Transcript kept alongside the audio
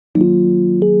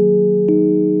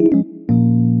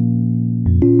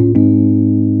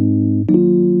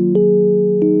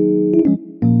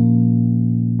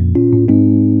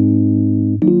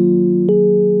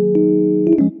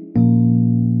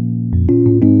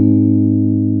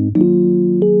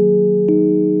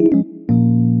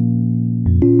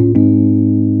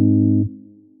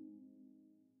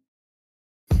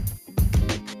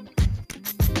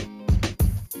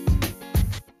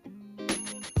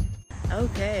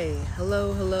Okay,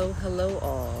 hello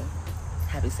all.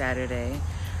 Happy Saturday.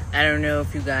 I don't know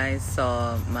if you guys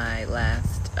saw my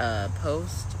last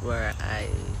post where I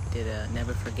did a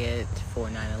never forget for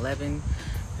 9/11,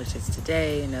 which is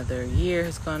today. Another year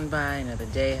has gone by, another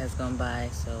day has gone by.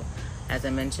 So as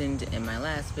I mentioned in my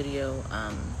last video,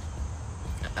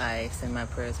 I send my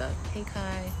prayers out. Hey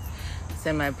Kai.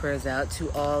 Send my prayers out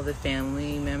to all the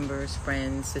family members,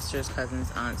 friends, sisters,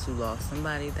 cousins, aunts who lost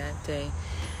somebody that day.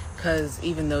 Because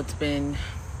even though it's been,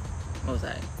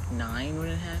 9 when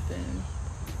it happened?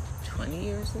 20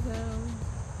 years ago?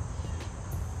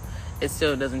 It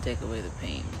still doesn't take away the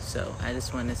pain. So I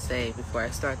just want to say before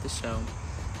I start the show,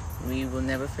 we will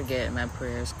never forget. My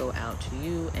prayers go out to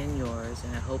you and yours.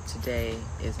 And I hope today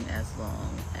isn't as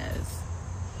long as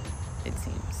it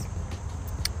seems.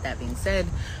 That being said,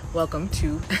 welcome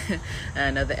to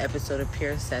another episode of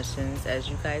Pure Sessions. As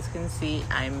you guys can see,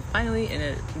 I'm finally in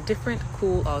a different,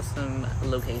 cool, awesome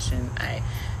location.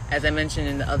 As I mentioned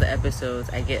in the other episodes,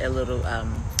 I get a little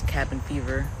cabin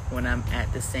fever when I'm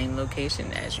at the same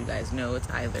location. As you guys know, it's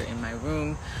either in my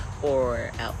room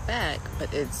or out back,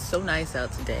 but it's so nice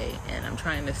out today, and I'm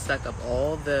trying to suck up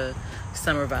all the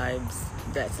summer vibes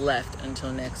that's left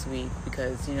until next week,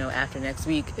 because after next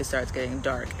week it starts getting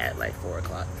dark at like 4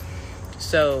 o'clock,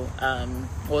 so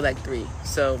or like 3.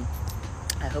 So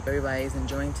I hope everybody's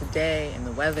enjoying today and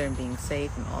the weather and being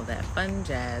safe and all that fun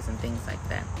jazz and things like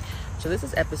that. So this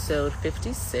is episode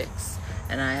 56,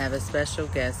 and I have a special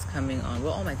guest coming on.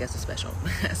 Well, all my guests are special,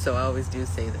 so I always do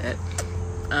say that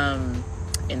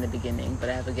in the beginning, but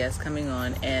I have a guest coming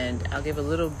on, and I'll give a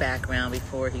little background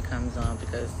before he comes on,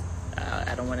 because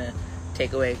I don't want to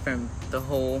take away from the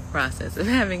whole process of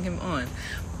having him on.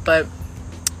 But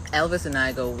Elvis and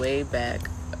I go way back,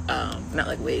 not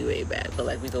like way back, but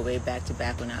like we go way back to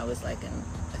back when I was like in,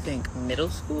 I think, middle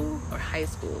school or high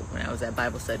school, when I was at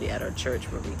Bible study at our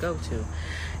church where we go to.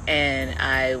 And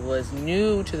I was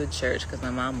new to the church because my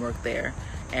mom worked there,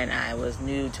 and I was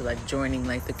new to like joining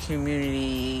like the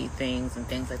community things and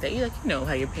things like that. You know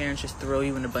how your parents just throw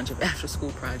you in a bunch of after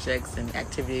school projects and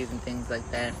activities and things like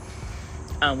that,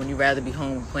 when you'd rather be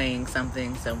home playing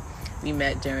something. So we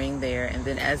met during there, and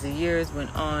then as the years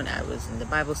went on, I was in the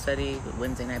Bible study, with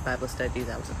Wednesday night Bible studies.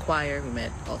 I was in choir. We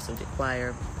also did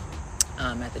choir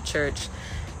at the church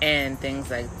and things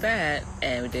like that,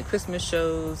 and we did Christmas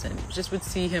shows and just would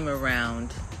see him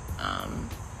around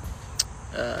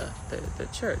the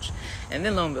church. And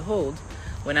then lo and behold,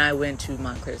 when I went to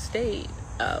Montclair State,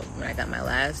 when I got my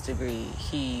last degree,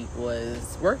 he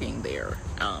was working there,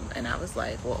 and I was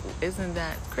like, well, isn't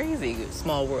that crazy?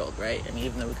 Small world, right? I mean,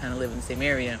 even though we kind of live in the same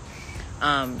area,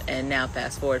 and now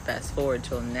fast forward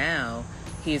till now,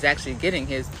 he's actually getting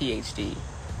his PhD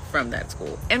from that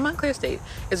school. And Montclair State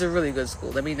is a really good school.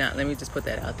 Let me just put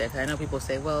that out there, because I know people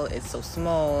say, well, it's so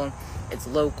small, it's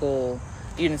local,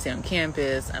 you didn't stay on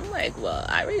campus. I'm like, well,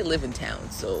 I already live in town,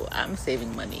 so I'm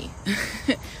saving money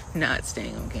not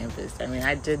staying on campus. I mean,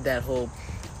 I did that whole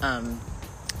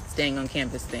staying on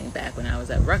campus thing back when I was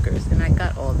at Rutgers, and I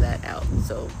got all that out.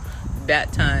 So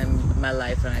that time in my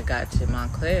life, when I got to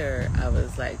Montclair, I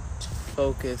was like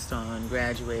focused on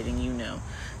graduating,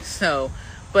 So,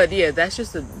 but yeah, that's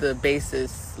just the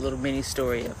basis, little mini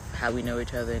story of how we know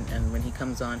each other. And when he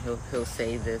comes on, he'll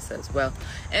say this as well.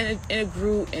 And it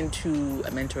grew into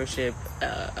a mentorship,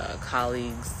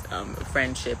 colleagues,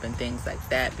 friendship, and things like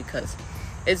that, because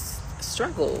it's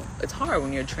struggle. It's hard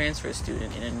when you're a transfer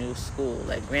student in a new school.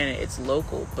 Like, granted, it's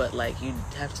local, but like you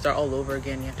have to start all over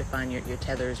again. You have to find your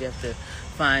tethers. You have to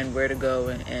find where to go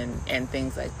and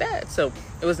things like that. So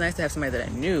it was nice to have somebody that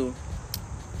I knew,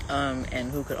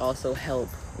 and who could also help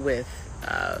with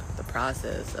the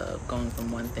process of going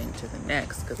from one thing to the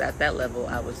next, because at that level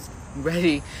I was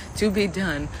ready to be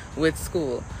done with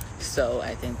school. So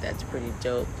I think that's pretty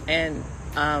dope. And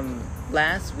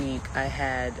last week I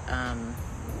had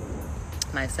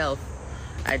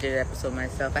I did an episode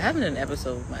myself. I haven't done an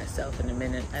episode with myself in a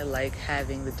minute. I like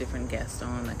having the different guests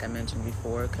on, like I mentioned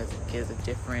before, because it gives a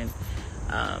different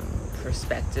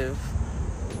perspective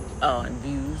on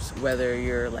views, whether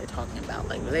you're like talking about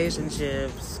like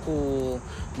relationships, school,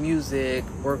 music,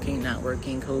 working, not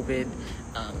working, COVID,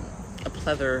 a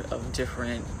plethora of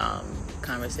different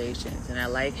conversations. And I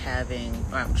like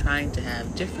I'm trying to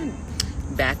have different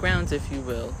backgrounds, if you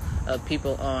will, of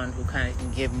people on who kind of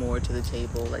can give more to the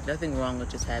table. Like, nothing wrong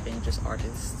with just having just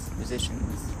artists,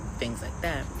 musicians, things like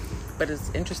that. But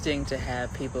it's interesting to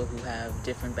have people who have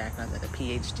different backgrounds, like a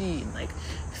PhD in like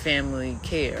family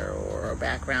care, or a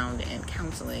background in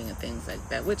counseling and things like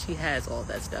that, which he has all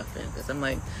that stuff in. Because I'm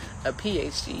like, a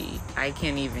PhD, I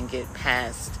can't even get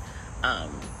past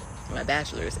my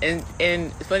bachelor's.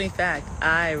 And funny fact,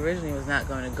 I originally was not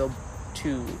going to go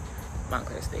to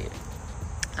Montclair State.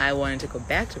 I wanted to go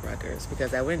back to Rutgers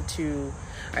because I went to,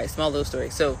 all right, small little story.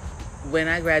 So when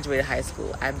I graduated high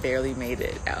school, I barely made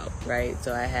it out, right?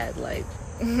 So I had like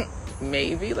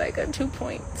maybe like a 2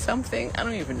 point something. I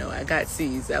don't even know. I got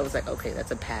C's. I was like, okay, that's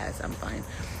a pass. I'm fine.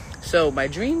 So my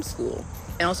dream school,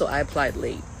 and also I applied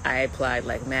late. I applied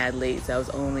like mad late. So I was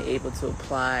only able to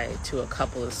apply to a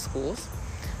couple of schools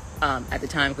at the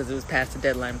time because it was past the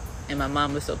deadline. And my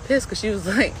mom was so pissed because she was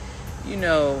like, you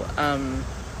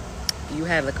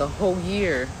had like a whole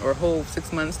year or a whole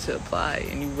 6 months to apply,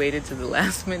 and you waited to the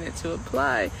last minute to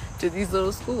apply to these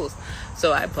little schools.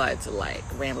 So I applied to like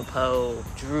Ramapo,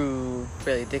 Drew,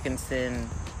 Fairleigh Dickinson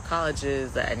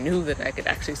colleges that I knew that I could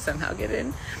actually somehow get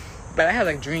in. But I had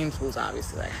like dream schools,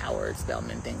 obviously, like Howard,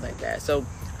 Spelman, things like that. So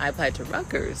I applied to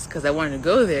Rutgers because I wanted to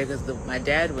go there because my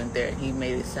dad went there and he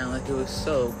made it sound like it was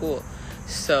so cool.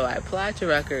 So I applied to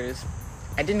Rutgers.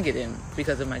 I didn't get in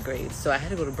because of my grades, so I had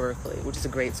to go to Berkeley, which is a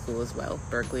great school as well.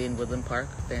 Berkeley in Woodland Park,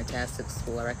 fantastic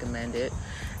school. I recommend it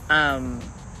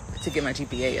to get my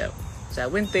GPA up. So I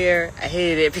went there. I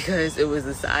hated it because it was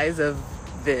the size of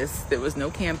this. There was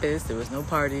no campus, there was no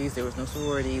parties, there was no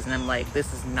sororities, and I'm like,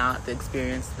 this is not the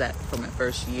experience that for my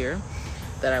first year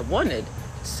that I wanted.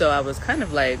 So I was kind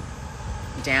of like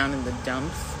down in the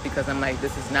dumps because I'm like,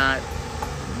 this is not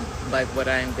like what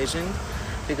I envisioned.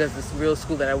 Because this real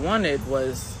school that I wanted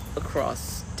was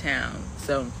across town.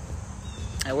 So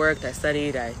I worked, I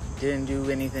studied, I didn't do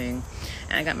anything,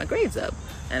 and I got my grades up.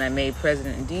 And I made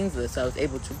president and dean's list, so I was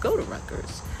able to go to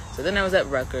Rutgers. So then I was at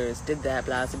Rutgers, did that,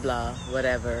 blah, blah, blah,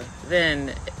 whatever.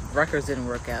 Then Rutgers didn't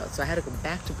work out, so I had to go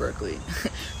back to Berkeley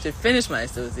to finish my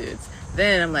associates.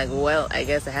 Then I'm like, well, I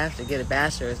guess I have to get a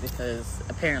bachelor's because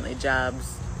apparently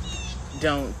jobs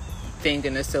don't think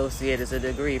an associate is a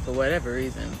degree for whatever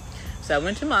reason. So I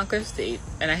went to Montclair State,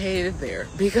 and I hated it there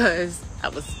because I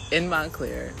was in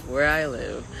Montclair, where I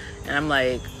live, and I'm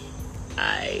like,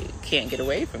 I can't get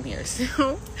away from here.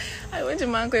 So I went to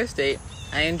Montclair State.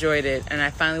 I enjoyed it, and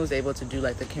I finally was able to do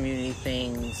like the community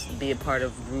things, be a part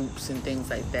of groups and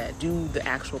things like that, do the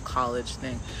actual college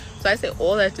thing. So I say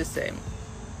all that to say,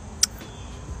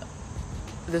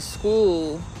 the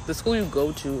school you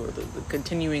go to, or the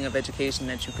continuing of education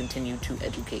that you continue to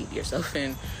educate yourself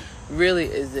in, really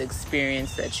is the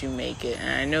experience that you make it. And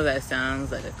I know that sounds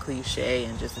like a cliche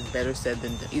and just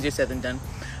is easier said than done,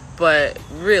 but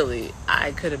really,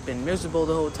 I could have been miserable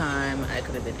the whole time. I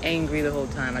could have been angry the whole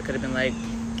time. I could have been like,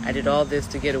 I did all this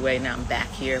to get away, now I'm back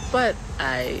here. But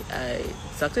I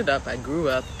sucked it up. I grew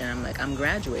up, and I'm like, I'm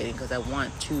graduating because I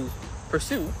want to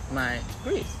pursue my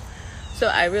degrees. So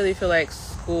I really feel like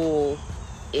school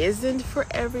isn't for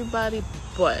everybody,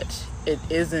 but it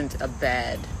isn't a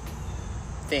bad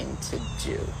thing to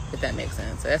do, if that makes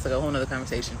sense. So that's like a whole nother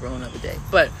conversation for a whole nother day.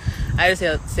 But I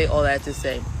just say all that to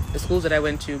say, the schools that I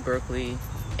went to, Berkeley,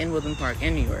 in Woodland Park,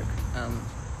 in New York,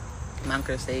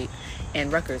 Montclair State,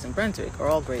 and Rutgers and Brunswick are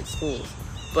all great schools.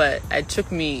 But it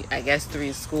took me, I guess,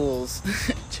 3 schools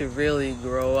to really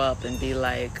grow up and be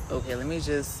like, okay, let me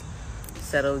just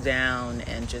settle down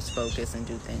and just focus and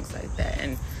do things like that.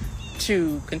 And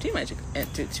to continue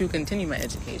my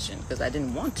education, because I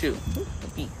didn't want to.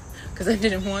 Because I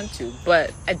didn't want to,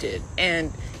 but I did.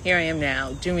 And here I am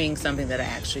now doing something that I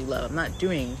actually love. I'm not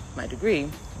doing my degree.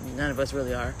 None of us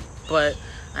really are. But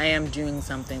I am doing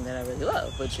something that I really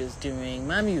love, which is doing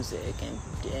my music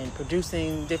and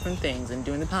producing different things and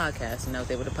doing the podcast. And I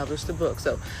was able to publish the book.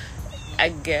 So I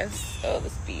guess,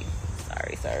 this B.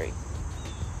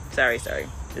 Sorry.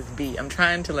 This B. I'm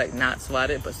trying to like not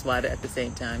swat it, but swat it at the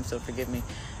same time. So forgive me.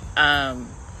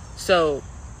 So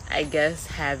I guess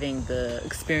having the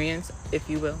experience, if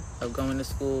you will, of going to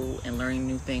school and learning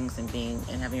new things and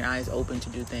having your eyes open to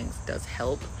do things does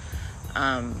help.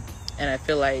 And I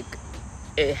feel like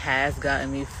it has gotten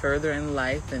me further in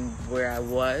life than where I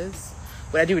was.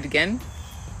 Would I do it again?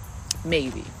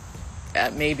 Maybe.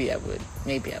 Maybe I would.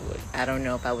 I don't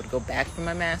know if I would go back for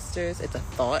my master's. It's a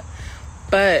thought.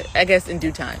 But I guess in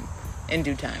due time, I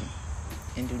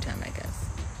guess.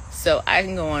 So I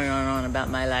can go on and on about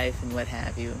my life and what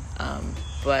have you.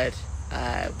 But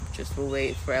I just will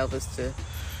wait for Elvis to,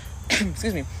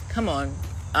 excuse me, come on.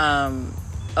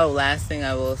 Last thing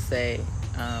I will say,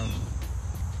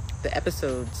 the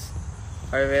episodes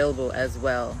are available as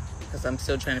well, because I'm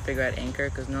still trying to figure out Anchor,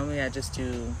 because normally I just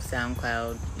do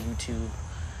SoundCloud, YouTube,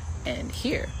 and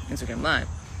here, Instagram Live.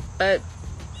 But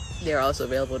they're also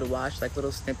available to watch, like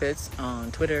little snippets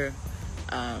on Twitter.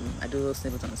 I do little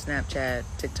snippets on Snapchat,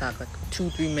 TikTok, like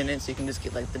 2-3 minutes, so you can just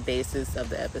get like the basis of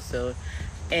the episode.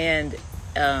 And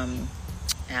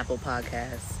Apple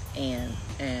Podcasts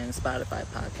and Spotify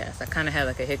podcasts. I kind of had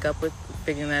like a hiccup with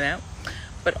figuring that out,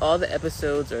 but all the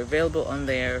episodes are available on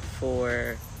there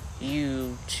for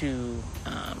you to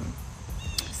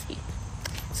see.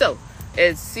 So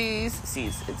it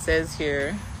says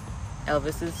here,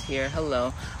 Elvis is here.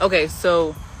 Hello. Okay,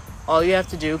 so all you have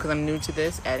to do, because I'm new to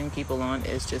this, adding people on,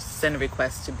 is just send a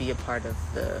request to be a part of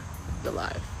the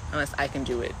live. Unless I can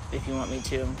do it. If you want me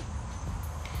to,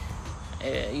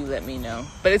 you let me know.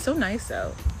 But it's so nice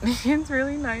out. It's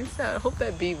really nice out. I hope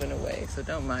that bee went away, so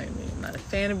don't mind me. I'm not a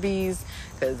fan of bees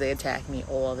because they attack me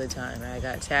all the time. I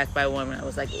got attacked by one when I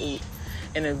was like 8,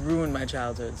 and it ruined my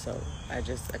childhood, so I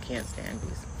can't stand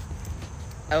bees.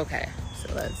 Okay,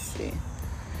 so let's see.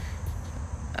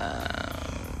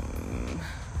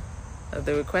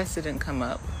 The request didn't come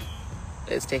up.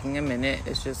 It's taking a minute.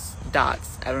 It's just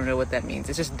dots. I don't know what that means.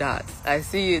 It's just dots. I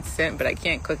see it's sent, but I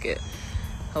can't click it.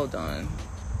 Hold on.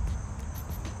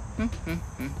 All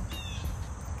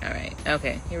right.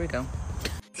 Okay, here we go.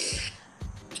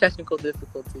 Technical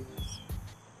difficulties.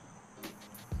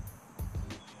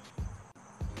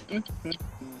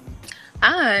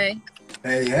 Hi.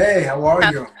 Hey, how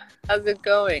are you? How's it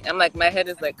going? I'm like, my head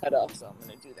is like cut off, so I'm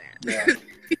going to do that. Yeah.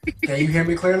 Can you hear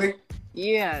me clearly?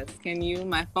 Yes. Can you?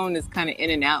 My phone is kind of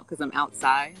in and out because I'm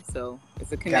outside, so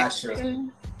it's a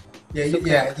connection. Gotcha.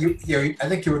 Yeah. I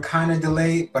think you were kind of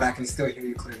delayed, but I can still hear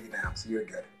you clearly now, so you're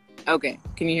good. Okay.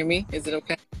 Can you hear me? Is it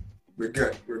okay? We're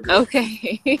good.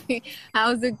 Okay.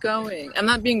 How's it going? I'm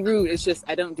not being rude. It's just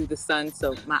I don't do the sun,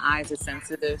 so my eyes are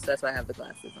sensitive, so that's why I have the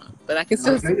glasses on. But I can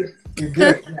still see. You're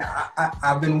good. Yeah,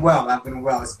 I've been well. It's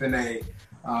been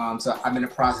so I'm in the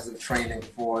process of training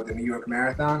for the New York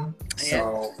Marathon.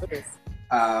 So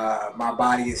my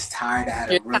body is tired. I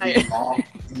had a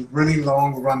really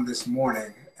long run this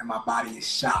morning, and my body is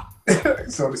shot,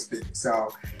 so to speak.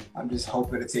 So I'm just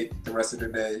hoping to take the rest of the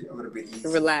day a little bit easy.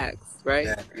 Relax, right?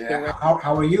 Yeah.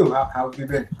 How are you? How have you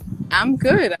been? I'm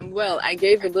good. I'm well. I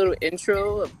gave a little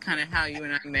intro of kind of how you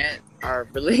and I met, our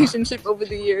relationship over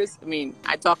the years. I mean,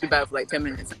 I talked about it for like 10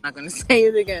 minutes. I'm not going to say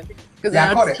it again.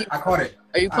 Yeah, I caught it.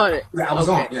 Oh, you caught it? Yeah, I was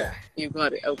on, yeah. You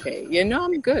got it. Okay. Yeah, no,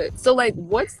 I'm good. So, like,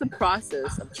 what's the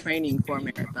process of training for a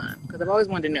marathon? Because I've always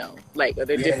wanted to know. Like, are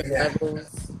there different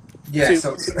levels? Yeah,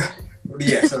 so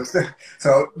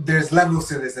there's levels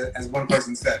to this, as one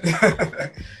person said.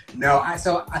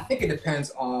 So I think it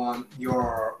depends on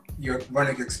your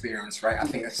running experience, right? I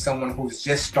think if someone who's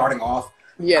just starting off,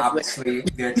 obviously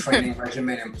their training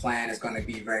regimen and plan is going to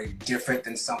be very different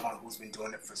than someone who's been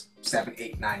doing it for 7,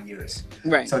 8, 9 years.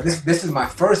 Right. So this is my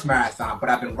first marathon, but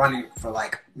I've been running for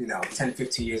 10,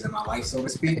 15 years of my life, so to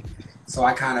speak. So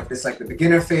I kind of, it's like the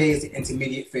beginner phase, the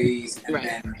intermediate phase, and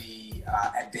then the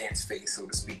advanced phase, so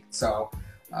to speak. So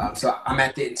I'm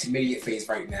at the intermediate phase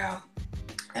right now.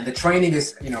 And the training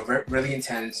is, really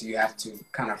intense. You have to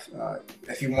kind of,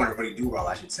 if you want to really do well,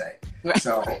 I should say. Right.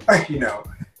 So,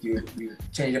 you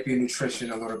change up your nutrition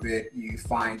a little bit. You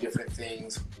find different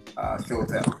things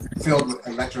filled with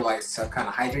electrolytes to kind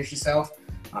of hydrate yourself.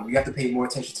 You have to pay more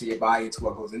attention to your body, to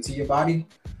what goes into your body.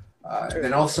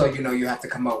 Then also, you have to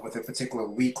come up with a particular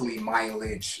weekly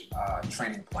mileage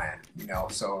training plan.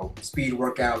 So speed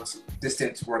workouts,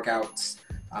 distance workouts.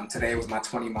 Today was my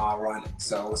 20-mile run,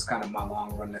 so it's kind of my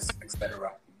long run,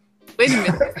 etc. Wait a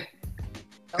minute.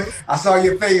 I saw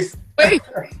your face. Wait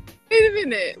a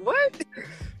minute. What?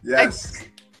 Yes.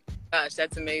 Gosh,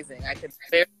 that's amazing. I could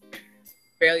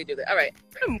barely do that. All right.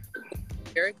 I'm going to move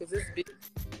here because this is being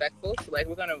respectful. So,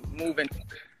 we're going to move in.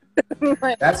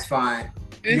 That's fine.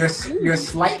 You're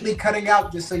slightly cutting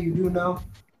out, just so you do know.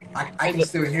 I can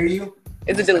still hear you.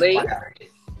 Is it delayed?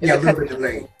 Yeah, a little bit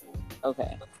delayed.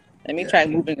 Okay. Let me try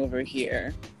moving over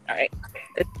here. All right.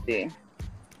 Let's see.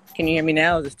 Can you hear me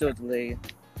now, or is it still delayed?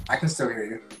 I can still hear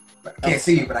you. I can't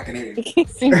see you, but I can hear you. You can't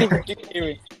see me, but you can hear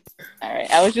me. All right.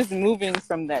 I was just moving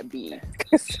from that bee.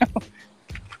 So,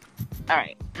 all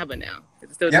right. How about now?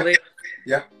 Is it still delayed?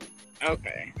 Yep.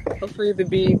 Okay. Hopefully the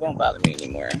bee won't bother me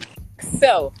anymore.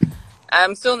 So,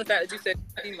 I'm still in the fact that you said,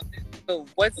 so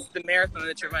what's the marathon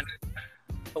that you're running?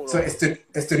 So it's the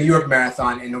New York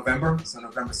Marathon in November, so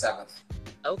November 7th.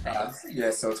 Okay.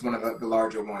 So it's one of the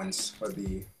larger ones for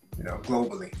the,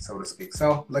 globally, so to speak.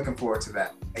 So looking forward to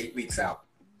that. 8 weeks out.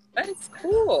 That's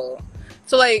cool.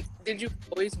 So, did you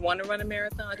always want to run a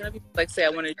marathon? Say I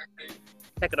want to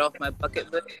check it off my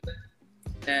bucket list,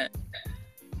 and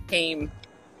came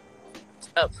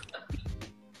up.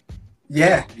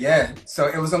 Yeah. So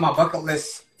it was on my bucket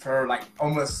list for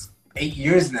almost 8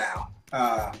 years now.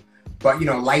 But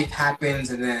life happens,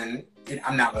 and then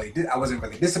I wasn't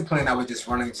really disciplined. I was just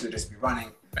running to just be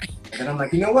running. Right. And then I'm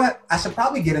like, you know what? I should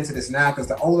probably get into this now because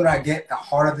the older I get, the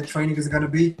harder the training is going to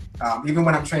be. Even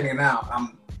when I'm training now,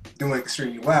 I'm doing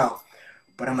extremely well.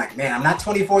 But I'm like, man, I'm not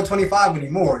 24, 25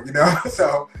 anymore, you know?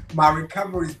 So my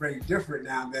recovery is very different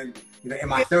now than, you know, in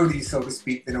my 30s, so to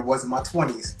speak, than it was in my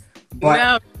 20s.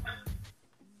 But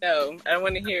no, I don't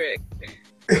want to hear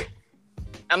it.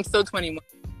 I'm still 21,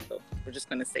 so we're just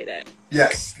going to say that.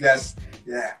 Yes,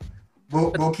 yeah.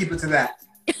 We'll keep it to that.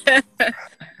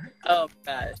 Oh,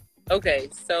 gosh. Okay,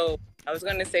 so I was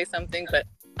going to say something, but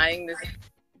eyeing this.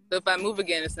 So if I move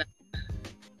again, it's not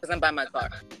because I'm by my car.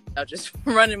 I'll just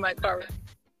run in my car.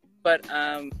 But,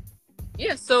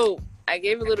 yeah, so I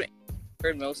gave a little,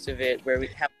 heard most of it where we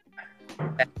have.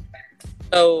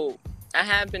 So I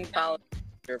have been following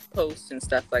your posts and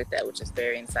stuff like that, which is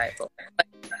very insightful.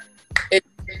 It's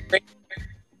great.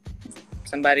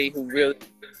 Somebody who really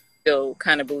still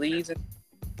kind of believes in.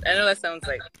 I know that sounds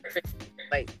like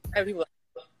people.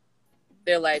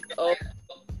 They're like, oh,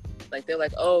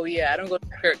 yeah, I don't go to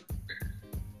church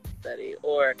study,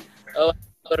 or oh,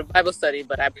 I go to Bible study,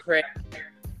 but I pray.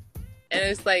 And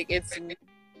it's like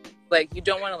you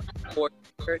don't want to force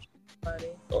church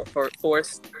somebody or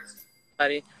force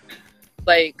somebody.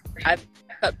 Like I've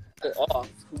cut people off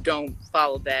who don't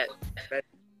follow that.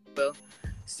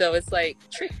 So it's like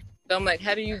tricky. So I'm like,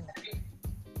 how do you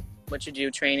what you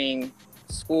do, training,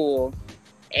 school,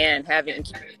 and having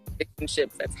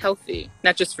relationships that's healthy,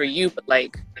 not just for you, but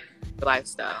like the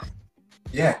lifestyle?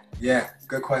 Yeah,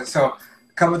 good question. So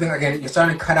a couple of things, again, you're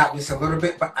starting to cut out just a little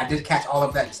bit, but I did catch all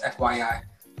of that, just FYI,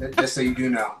 just so you do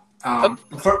know.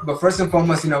 But first and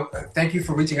foremost, you know, thank you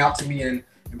for reaching out to me and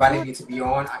inviting me to be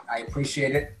on. I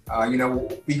appreciate it. You know,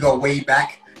 we go way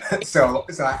back, so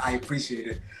I appreciate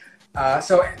it.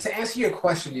 So to answer your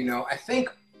question, you know, I think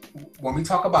when we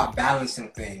talk about balancing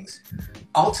things,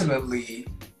 ultimately,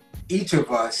 each of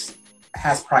us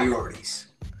has priorities.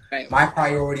 Right. My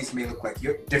priorities may look like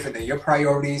different than your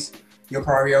priorities. Your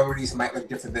priorities might look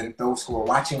different than those who are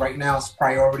watching right now's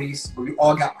priorities, but we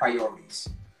all got priorities.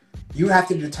 You have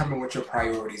to determine what your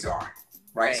priorities are,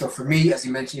 right? So for me, as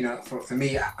you mentioned, you know, for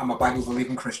me, I'm a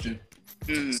Bible-believing Christian.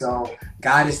 So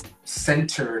God is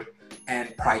centered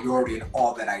and priority in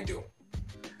all that I do.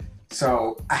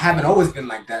 So I haven't always been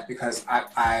like that because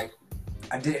I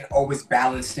didn't always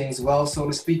balance things well, so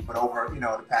to speak, but over, you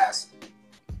know, the past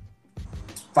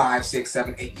 5, 6,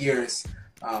 7, 8 years,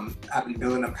 I've been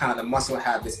building up kind of the muscle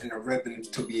habits and the rhythm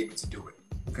to be able to do it.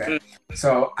 Okay.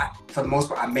 So for the most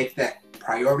part, I make that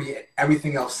priority and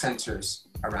everything else centers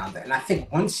around that. And I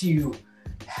think once you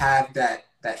have that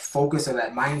focus or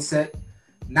that mindset,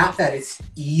 not that it's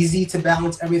easy to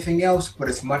balance everything else, but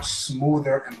it's much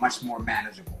smoother and much more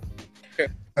manageable. Sure.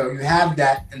 So you have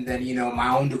that, and then, you know,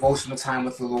 my own devotional time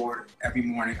with the Lord every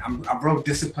morning. I'm real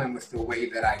disciplined with the way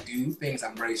that I do things.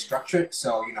 I'm very structured.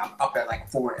 So, you know, I'm up at like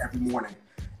 4 every morning.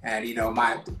 And, you know,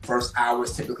 my first hour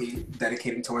is typically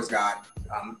dedicated towards God,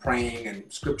 praying and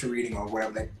scripture reading or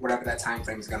whatever that time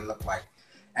frame is going to look like.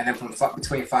 And then from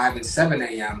between 5 and 7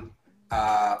 a.m.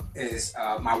 Is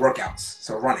my workouts,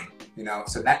 so running, you know.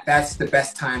 So that's the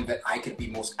best time that I can be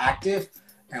most active.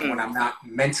 And when I'm not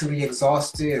mentally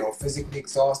exhausted or physically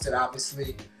exhausted,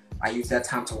 obviously, I use that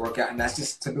time to work out. And that's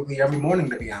just typically every morning,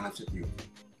 to be honest with you.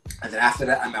 And then after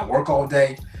that, I'm at work all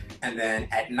day. And then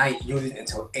at night, usually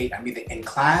until 8, I'm either in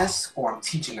class or I'm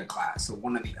teaching a class, so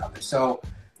one or the other. So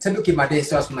typically my day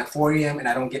starts from like 4 a.m. and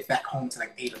I don't get back home till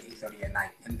like 8 or 8:30 at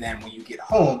night. And then when you get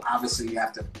home, obviously you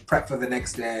have to prep for the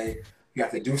next day. You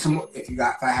have to do some, if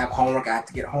I have homework, I have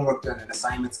to get homework done and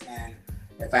assignments in.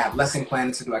 If I have lesson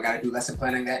planning to do, I got to do lesson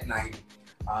planning that night,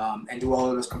 and do all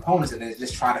of those components, and then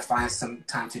just try to find some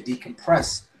time to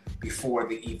decompress before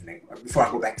the evening, or before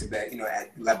I go back to bed, you know,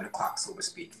 at 11 o'clock, so to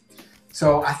speak.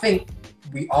 So I think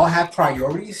we all have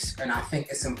priorities, and I think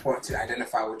it's important to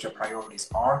identify what your priorities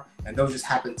are, and those just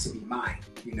happen to be mine,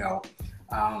 you know.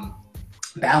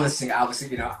 Balancing, obviously,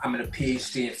 you know, I'm in a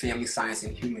PhD in family science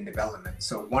and human development.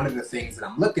 So one of the things that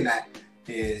I'm looking at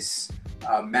is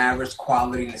marriage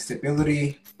quality and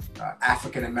stability,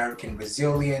 African-American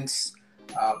resilience,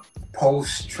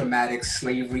 post-traumatic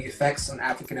slavery effects on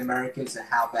African-Americans and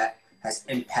how that has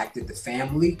impacted the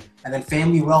family, and then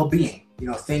family well-being, you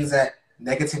know, things that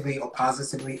negatively or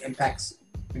positively impacts,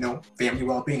 you know, family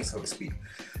well-being, so to speak.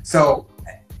 So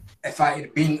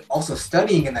if being also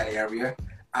studying in that area,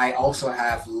 I also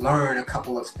have learned a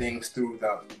couple of things through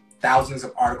the thousands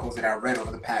of articles that I read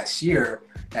over the past year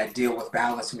that deal with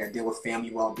balancing, that deal with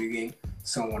family well-being,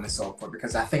 so on and so forth.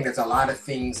 Because I think there's a lot of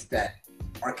things that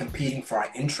are competing for our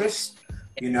interest,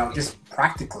 you know, just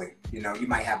practically. You know, you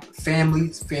might have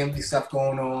family stuff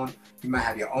going on. You might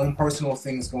have your own personal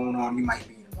things going on. You might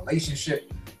be in a relationship.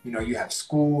 You know, you have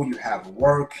school, you have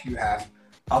work, you have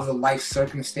other life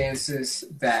circumstances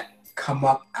that come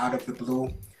up out of the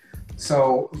blue.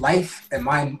 So life and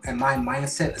my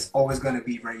mindset is always going to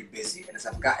be very busy. And as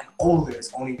I've gotten older,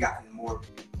 it's only gotten more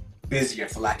busier,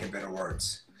 for lack of better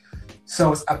words.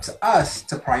 So it's up to us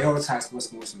to prioritize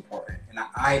what's most important. And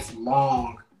I've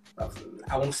long,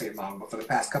 I won't say long, but for the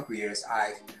past couple of years,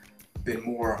 I've been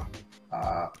more,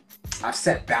 I've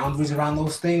set boundaries around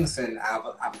those things, and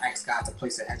I've asked God to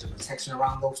place a hedge of protection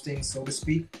around those things, so to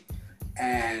speak,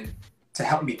 and to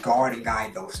help me guard and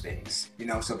guide those things. You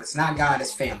know, so if it's not God,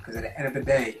 it's family, because at the end of the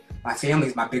day, my family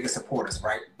is my biggest supporters,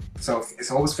 right? So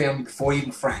it's always family before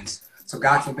even friends. So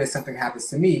God forbid something happens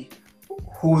to me,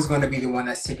 who's going to be the one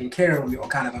that's taking care of me or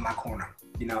kind of in my corner?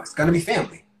 You know, it's going to be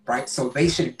family, right? So they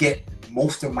should get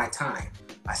most of my time,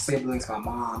 my siblings, my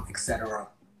mom, etc.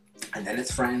 And then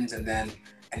it's friends, and then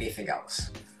anything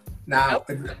else. Now,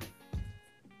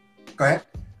 go ahead.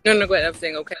 No, go ahead. I'm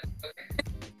saying okay.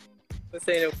 Let's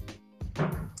say no.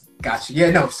 Gotcha.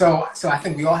 Yeah, no. So I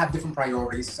think we all have different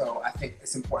priorities. So I think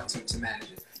it's important to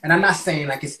manage it. And I'm not saying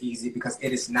like it's easy, because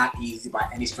it is not easy by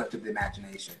any stretch of the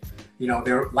imagination. You know,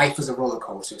 life is a roller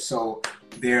coaster. So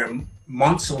there are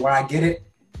months where I get it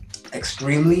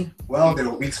extremely well. There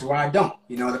are weeks where I don't.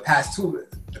 You know, the past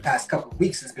couple of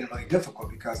weeks has been really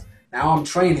difficult, because now I'm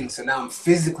training. So now I'm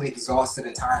physically exhausted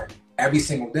and tired every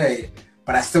single day,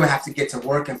 but I still have to get to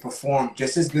work and perform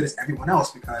just as good as everyone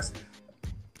else, because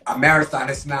a marathon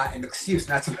is not an excuse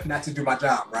not to do my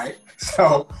job, right?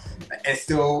 So, and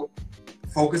still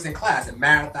focus in class. A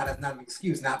marathon is not an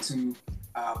excuse not to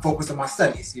focus on my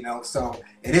studies, you know? So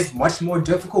it is much more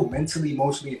difficult mentally,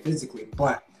 emotionally, and physically,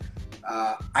 but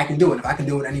I can do it. If I can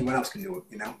do it, anyone else can do it,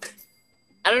 you know?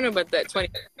 I don't know about that 20.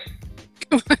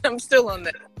 I'm still on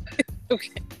that.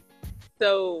 Okay.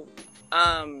 So,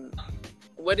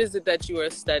 what is it that you are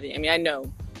studying? I mean, I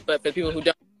know, but for people who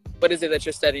don't, what is it that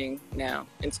you're studying now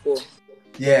in school?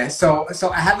 Yeah, so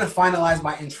I haven't finalized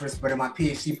my interest, but in my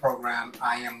PhD program,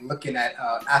 I am looking at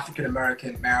African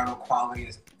American marital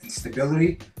quality and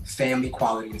stability, family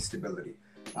quality and stability.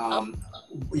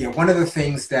 Yeah, one of the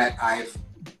things that I've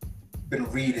been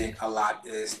reading a lot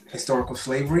is historical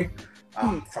slavery,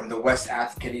 from the West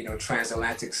African, you know,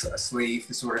 transatlantic slave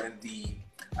disorder, and the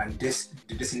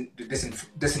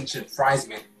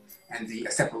disenfranchisement and the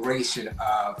separation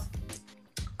of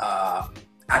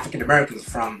African Americans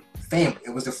from family.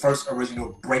 It was the first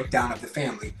original breakdown of the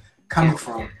family coming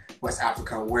from West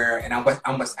Africa, and I'm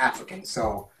West African.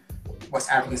 So West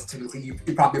Africans typically, you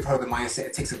probably have heard of the mindset,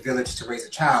 it takes a village to raise a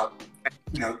child.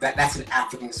 You know, that's an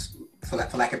African, for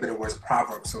lack of better words,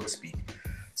 proverb, so to speak.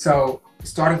 So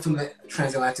starting from the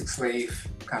transatlantic slave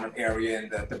kind of area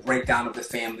and the breakdown of the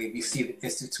family, we see the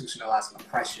institutionalized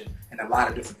oppression in a lot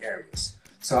of different areas.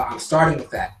 So I'm starting with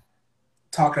that,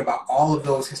 talking about all of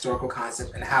those historical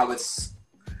concepts and how it's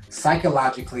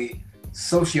psychologically,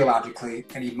 sociologically,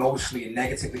 and emotionally and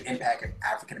negatively impacted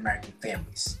African American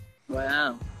families.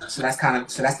 Wow. So that's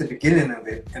the beginning of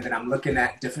it. And then I'm looking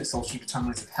at different social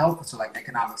determinants of health, so like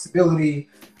economic stability,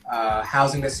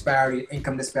 housing disparity,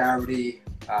 income disparity,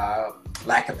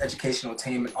 lack of educational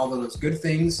attainment, all of those good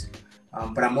things.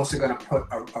 But I'm also going to put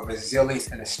a resilience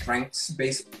and a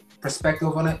strengths-based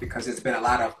perspective on it, because there's been a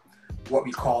lot of what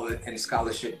we call it in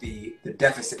scholarship the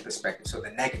deficit perspective, so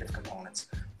the negative components.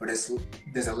 But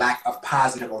there's a lack of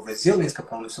positive or resilience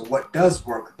components, so what does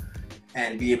work,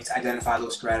 and be able to identify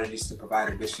those strategies to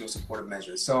provide additional supportive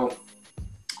measures. So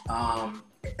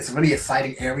it's a really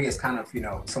exciting area. It's kind of, you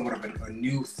know, somewhat of a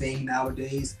new thing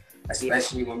nowadays,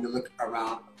 especially when we look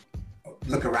around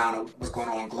at what's going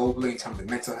on globally in terms of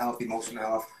mental health, emotional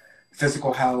health,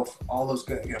 physical health, all those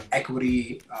good, you know,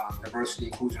 equity, diversity,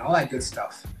 inclusion, all that good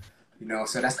stuff. You know,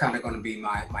 so that's kind of going to be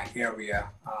my area.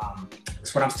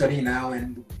 It's what I'm studying now,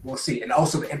 and we'll see. And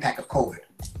also the impact of COVID,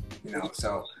 you know,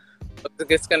 so.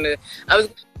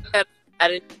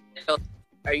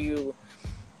 Are you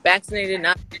vaccinated,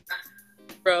 not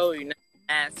bro, you're not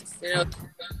masks, you know?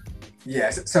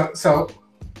 Yes, so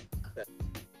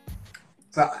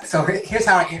here's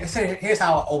how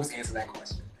I always answer that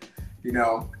question. You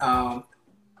know,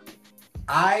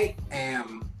 I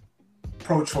am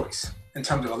pro-choice in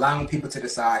terms of allowing people to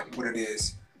decide what it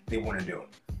is they want to do.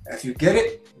 If you get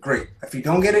it, great. If you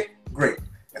don't get it, great.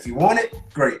 If you want it,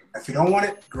 great. If you don't want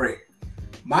it, great.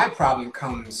 My problem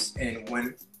comes in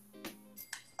when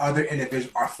other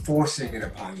individuals are forcing it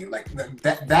upon you. Like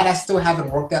that I still haven't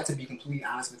worked out, to be completely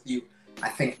honest with you. I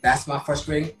think that's my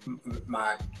frustration.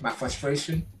 My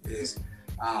frustration is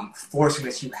forcing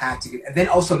that you have to get, and then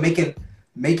also making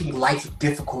life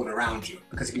difficult around you.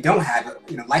 Because if you don't have it,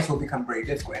 you know, life will become very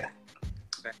difficult. And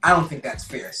I don't think that's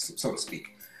fair, so to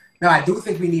speak. No, I do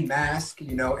think we need masks,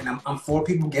 you know, and I'm for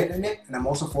people getting it, and I'm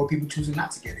also for people choosing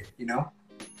not to get it, you know.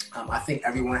 I think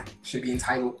everyone should be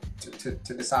entitled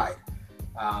to decide.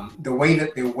 The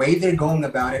way they're going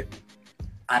about it,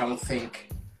 I don't think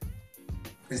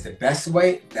is the best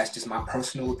way. That's just my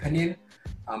personal opinion.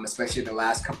 Especially the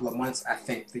last couple of months, I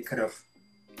think they could have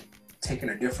taken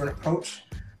a different approach.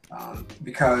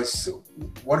 Because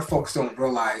what folks don't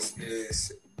realize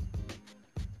is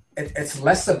it's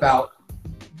less about,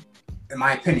 in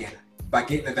my opinion, by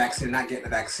getting the vaccine or not getting the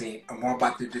vaccine, and more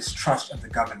about the distrust of the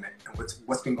government and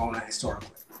what's been going on historically.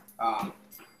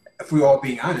 If we're all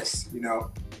being honest, you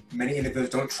know, many individuals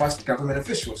don't trust government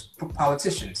officials,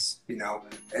 politicians, you know.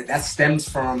 That stems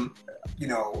from, you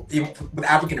know, even with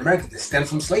African Americans, it stems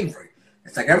from slavery.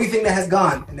 It's like everything that has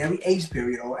gone in every age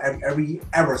period or every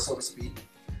era, so to speak,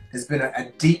 there's been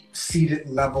a deep-seated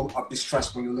level of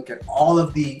distrust when you look at all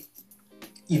of the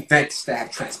events that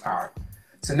have transpired.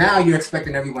 So now you're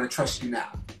expecting everyone to trust you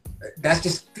now. That's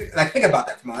just, like, think about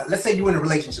that. Let's say you're in a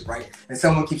relationship, right? And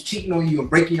someone keeps cheating on you and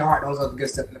breaking your heart and all those other good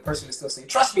stuff, and the person is still saying,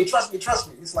 trust me, trust me, trust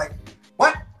me. It's like,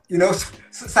 what? You know,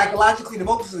 psychologically and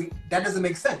emotionally, that doesn't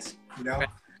make sense, you know?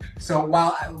 So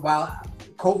while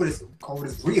COVID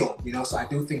is real, you know, so I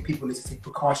do think people need to take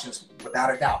precautions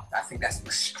without a doubt. I think that's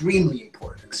extremely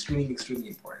important, extremely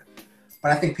important.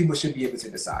 But I think people should be able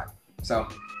to decide. So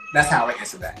that's how I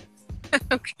answer that.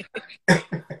 Okay.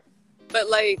 But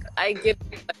like, I get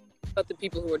about the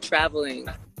people who are traveling,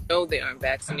 know they aren't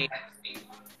vaccinated,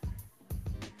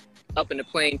 up in the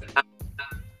plane,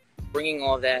 bringing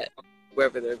all that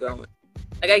wherever they're going.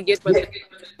 Like, I get, but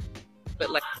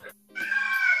like,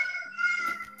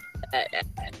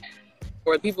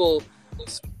 or people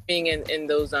being in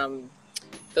those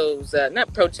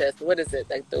not protests, but what is it,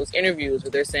 like those interviews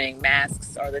where they're saying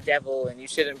masks are the devil and you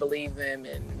shouldn't believe them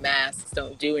and masks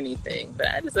don't do anything. But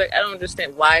I don't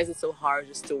understand, why is it so hard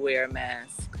just to wear a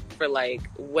mask for like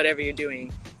whatever you're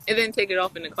doing and then take it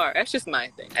off in the car? That's just my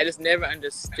thing. I just never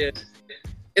understood.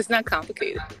 It's not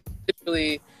complicated. It's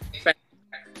really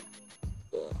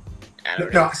I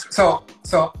don't know. No,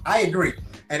 so I agree.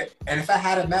 And if I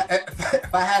had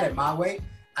it my way,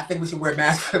 I think we should wear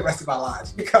masks for the rest of our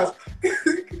lives, because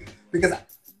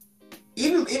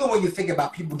even when you think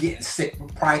about people getting sick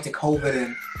prior to COVID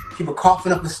and people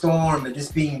coughing up a storm and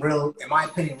just being real, in my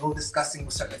opinion, real disgusting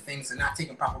with certain things and not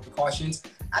taking proper precautions,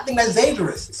 I think that's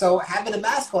dangerous. So having a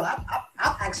mask on, I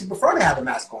actually prefer to have a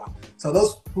mask on. So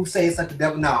those who say it's like the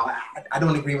devil, no, I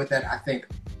don't agree with that. I think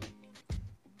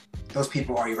those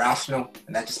people are irrational,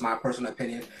 and that's just my personal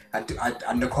opinion. I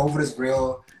know COVID is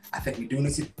real. I think we do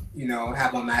need to, you know,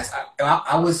 have a mask.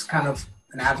 I was kind of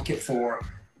an advocate for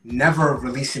never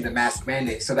releasing the mask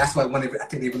mandate. So that's why when I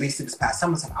think they released it this past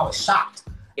summertime, I was shocked.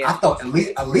 Yeah. I thought at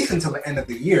least until the end of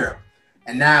the year,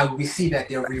 and now we see that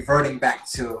they're reverting back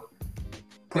to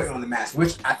putting on the mask,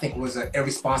 which I think was an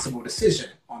irresponsible decision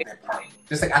on their part.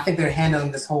 Just like I think they're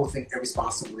handling this whole thing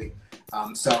irresponsibly.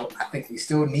 So I think we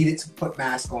still needed to put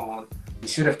masks on. We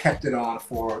should have kept it on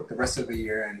for the rest of the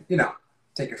year, and you know,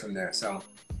 take it from there. So.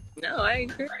 No, I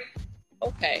agree.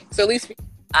 Okay, so at least we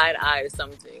eye to eye to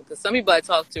something. Because some people I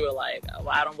talk to are like, oh,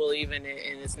 I don't believe in it,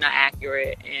 and it's not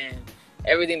accurate, and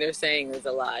everything they're saying is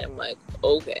a lie. I'm like,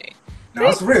 okay. No,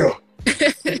 it's real.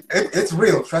 It's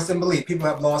real. Trust and believe. People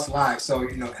have lost lives, so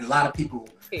you know, and a lot of people.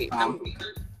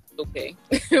 Okay,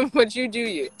 but you do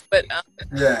you. But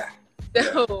yeah.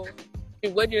 So,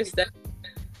 what your study?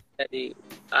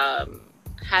 How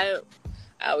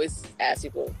I always ask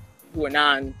people who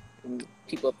are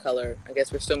people of color, I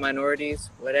guess we're still minorities,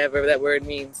 whatever that word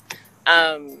means,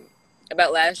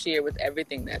 about last year with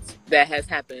everything that has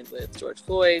happened with George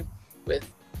Floyd, with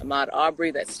Ahmaud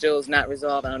Arbery, that still is not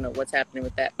resolved. I don't know what's happening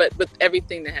with that, but with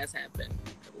everything that has happened,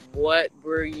 what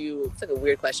were you, it's like a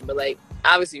weird question, but like,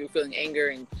 obviously you're feeling anger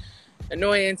and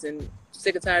annoyance and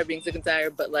sick and tired, being sick and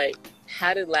tired, but like,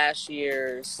 how did last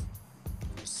year's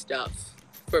stuff,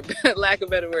 for lack of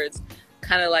better words,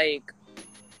 kind of like,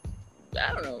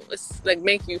 I don't know, it's like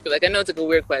make you feel like, I know it's like a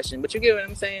weird question, but you get what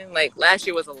I'm saying? Like last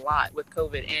year was a lot with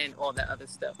COVID and all that other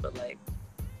stuff, but like,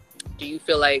 do you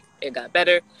feel like it got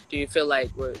better? Do you feel like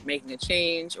we're making a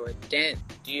change or a dent?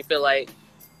 Do you feel like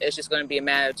it's just going to be a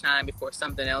matter of time before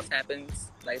something else happens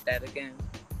like that again?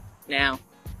 Now,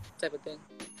 type of thing.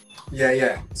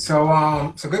 Yeah.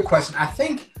 So good question. I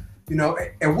think, you know,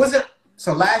 it wasn't,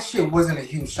 so last year wasn't a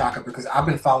huge shocker because I've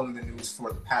been following the news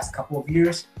for the past couple of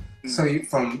years. So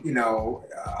from, you know,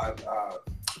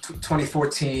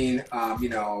 2014, you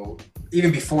know,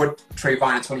 even before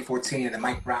Trayvon in 2014 and then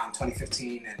Mike Brown in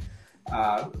 2015 and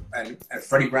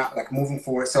Freddie Brown, like moving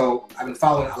forward. So I've been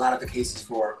following a lot of the cases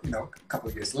for, you know, a couple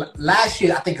of years. Last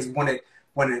year, I think is when it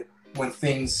when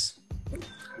things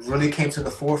really came to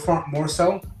the forefront more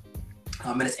so.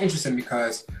 And it's interesting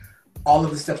because all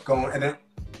of this stuff going and then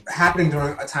happening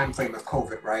during a time frame of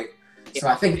COVID, right? So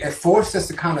I think it forced us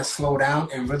to kind of slow down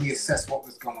and really assess what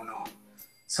was going on.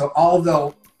 So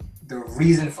although the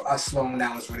reason for us slowing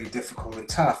down was really difficult and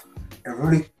tough, it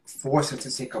really forced us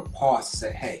to take a pause and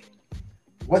say, hey,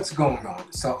 what's going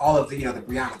on? So all of the, you know, the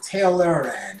Breonna Taylor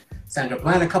and Sandra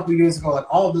Bland a couple of years ago, like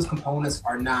all of those components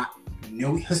are not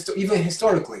new, even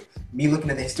historically. Me looking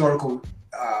at the historical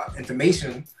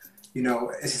information, you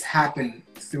know, this has happened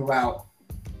throughout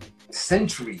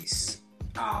centuries.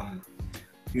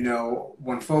 You know,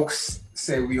 when folks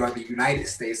say we are the United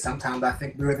States, sometimes I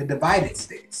think we are the divided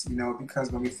states, you know, because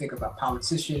when we think about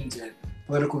politicians and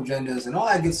political agendas and all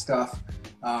that good stuff,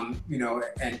 you know,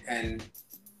 and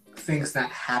things not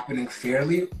happening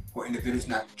fairly or individuals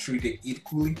not treated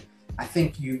equally, I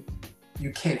think you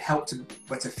can't help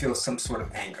but to feel some sort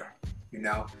of anger, you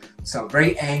know. So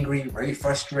very angry, very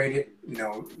frustrated, you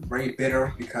know, very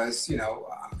bitter because, you know,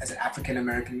 as an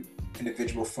African-American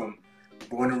individual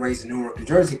born and raised in Newark, New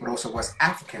Jersey, but also West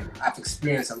African, I've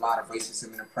experienced a lot of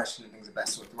racism and oppression and things of that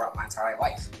sort throughout my entire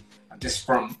life, just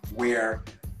from where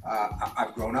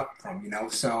I've grown up from, you know.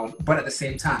 So, but at the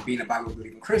same time, being a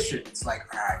Bible-believing Christian, it's like,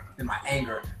 all right, in my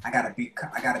anger, I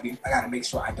gotta make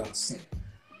sure I don't sin,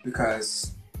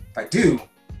 because if I do,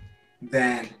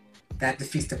 then that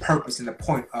defeats the purpose and the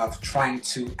point of trying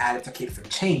to advocate for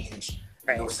change.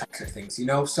 Right. Those types of things, you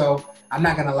know. So I'm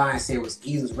not gonna lie and say it was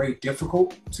easy. It was very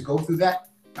difficult to go through that,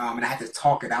 and I had to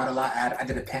talk it out a lot. I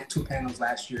did two panels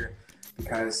last year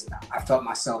because I felt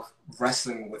myself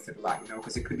wrestling with it a lot, you know,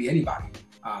 because it could be anybody.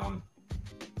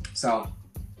 So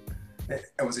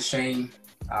it was a shame.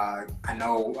 I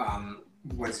know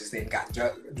what is his name? Got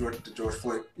George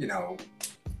Floyd. You know,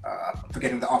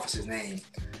 forgetting the officer's name.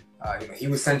 You know, he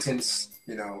was sentenced.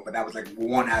 You know, but that was like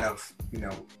one out of, you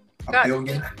know, a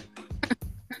billion.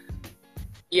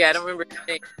 Yeah, I don't remember his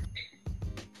name.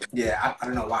 Yeah, I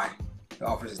don't know why the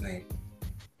officer's name.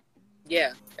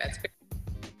 Yeah, that's fair.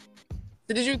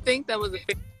 So did you think that was a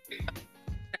fair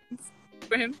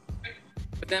for him?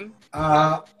 For them?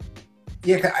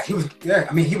 Yeah, he was. Yeah,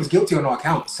 I mean, he was guilty on all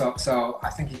counts. So I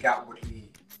think he got what he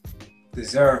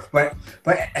deserved. But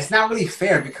it's not really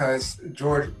fair because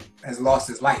George has lost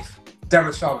his life.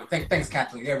 Derek Chauvin. Thanks,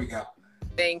 Kathleen. There we go.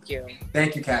 Thank you.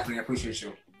 Thank you, Kathleen. I appreciate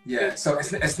you. Yeah, so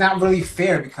it's not really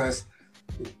fair because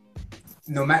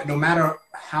no matter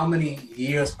how many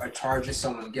years or charges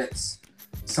someone gets,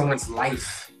 someone's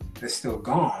life is still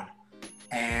gone,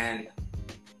 and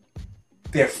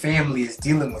their family is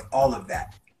dealing with all of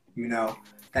that. You know,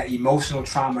 that emotional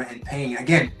trauma and pain.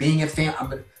 Again, being my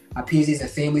PhD is in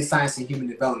family science and human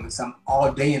development, so I'm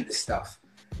all day in this stuff,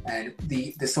 and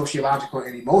the sociological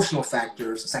and emotional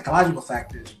factors, psychological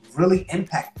factors, really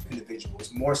impact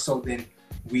individuals more so than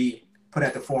we put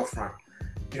at the forefront.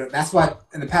 You know, that's why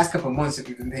in the past couple of months, if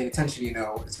you've been paying attention, you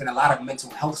know, it's been a lot of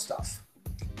mental health stuff.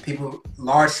 People,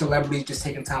 large celebrities just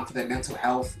taking time for their mental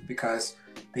health because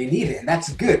they need it, and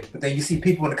that's good. But then you see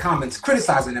people in the comments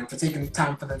criticizing them for taking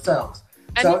time for themselves.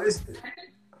 So it's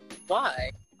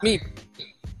why me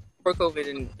for COVID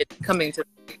and it coming to.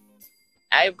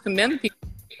 I commend people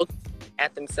looking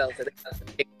at themselves at the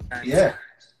time. Yeah.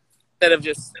 Instead of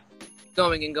just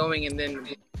going and then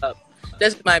up.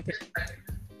 That's my opinion.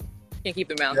 Can't keep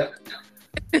their mouth.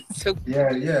 Yeah. So,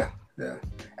 yeah.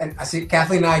 And I see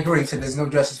Kathleen and I agree. So there's no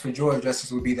justice for George.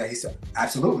 Justice would be that he said,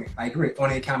 absolutely, I agree.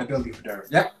 Only accountability for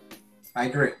Derek. Yep, I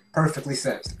agree. Perfectly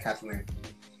said, Kathleen.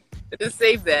 Just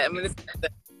save that. I'm gonna save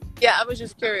that. Yeah, I was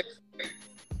just curious.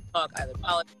 Talk either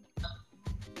politics,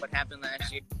 what happened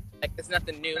last year. Like, it's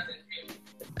nothing new.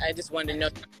 I just wanted to know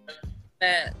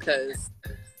that because,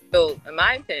 so in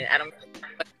my opinion, I don't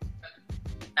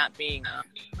not being,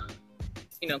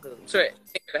 you know, because I'm sure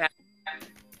things would happen.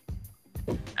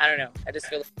 I don't know. I just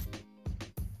feel like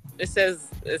it says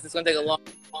this is going to take a long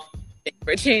thing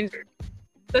for a change.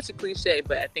 Such a cliche,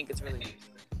 but I think it's really.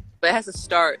 But it has to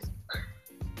start.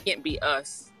 It can't be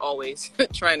us always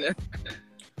trying to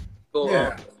go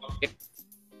yeah.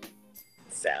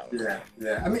 So.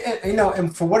 Yeah. I mean, you know,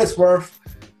 and for what it's worth,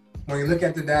 when you look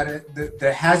at the data,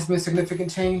 there has been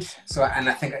significant change. So, and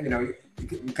I think, you know, you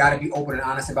got to be open and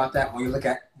honest about that. When you look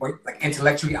at, like,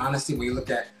 intellectually honesty, when you look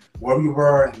at where we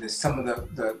were and there's some of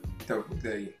the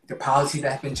policy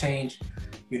that have been changed,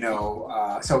 you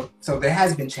know, so there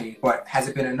has been change, but has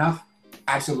it been enough?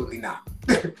 Absolutely not.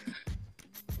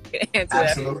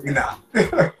 Absolutely not.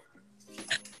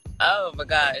 Oh my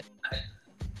gosh.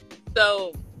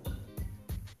 So,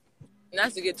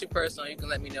 not to get too personal, you can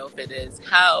let me know if it is.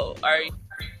 How are you,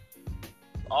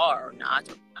 or not,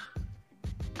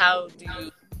 how do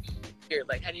you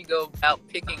how do you go about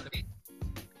picking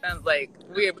sounds like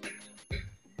weird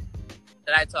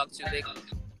that I talk to, they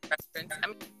preference. I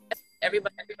mean,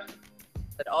 everybody,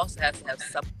 but also has to have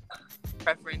some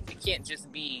preference. It can't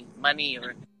just be money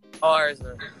or cars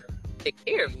or take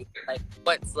care of you. Like,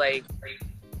 what's like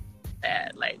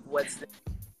that? Like, what's the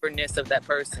ness of that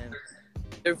person?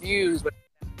 Their views, what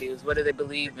do they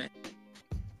believe in?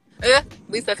 Yeah, at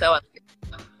least that's how I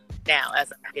now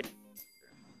as I get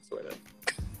sort of.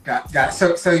 Got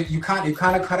it. So you kind of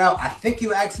cut out. I think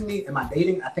you asked me, am I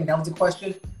dating? I think that was the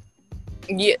question.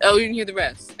 Yeah. Oh, you didn't hear the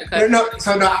rest. Okay. No.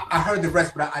 So no, I heard the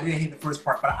rest, but I didn't hear the first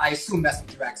part. But I assume that's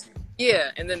what you asked me. Yeah,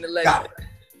 and then the legs.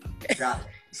 Got it.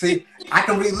 See, I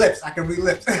can read lips.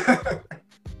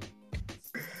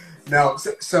 No.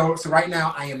 So right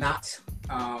now I am not.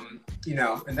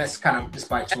 And that's kind of just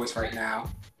by choice right now.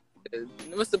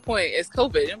 What's the point? It's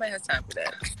COVID. Nobody has time for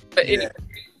that. But yeah. anyway.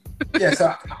 Yeah,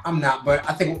 so I'm not, but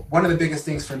I think one of the biggest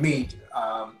things for me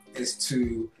is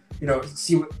to,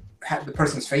 see what the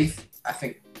person's faith. I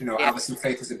think, obviously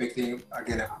faith is a big thing.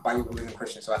 Again, Bible believing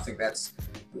Christian, so I think that's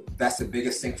the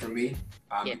biggest thing for me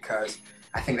because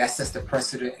I think that sets the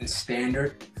precedent and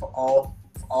standard for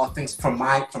all things from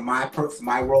my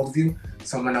worldview.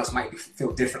 Someone else might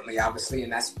feel differently, obviously,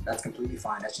 and that's completely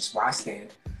fine. That's just where I stand.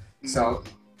 Mm-hmm. So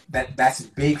that's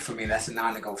big for me. That's a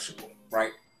non-negotiable,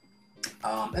 right?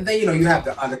 And then, you have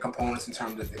the other components in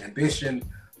terms of the ambition,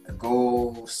 the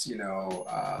goals,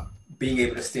 being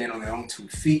able to stand on their own 2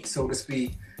 feet, so to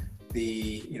speak,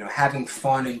 the, having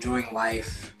fun, enjoying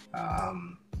life,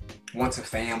 wants a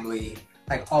family,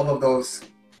 like all of those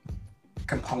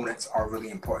components are really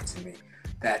important to me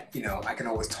that, I can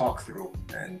always talk through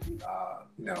and,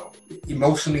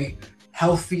 emotionally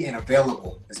healthy and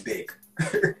available is big,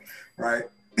 right?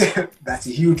 That's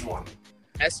a huge one.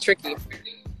 That's tricky.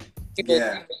 People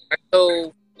are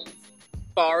so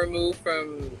far removed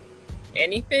from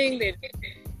anything.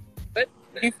 But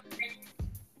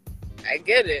I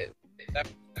get it. I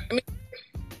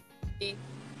mean,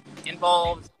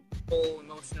 involved,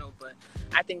 emotional, but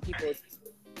I think people are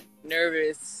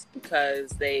nervous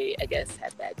because they, I guess,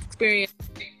 had bad experience,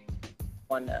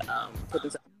 want to put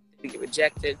themselves to get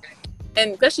rejected,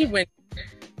 and especially when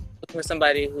looking for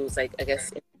somebody who's like, I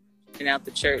guess, in out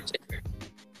the church,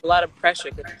 a lot of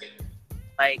pressure.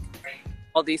 Like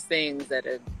all these things that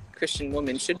a Christian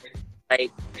woman should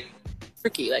like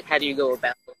tricky. Like, how do you go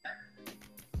about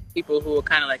people who are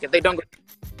kind of like, if they don't go,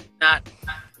 not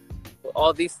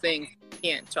all these things, you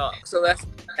can't talk. So that's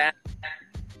that.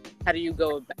 How do you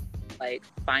go about like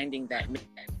finding that man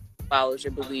who follows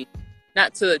your belief,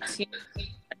 not to a T,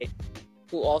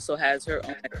 who also has her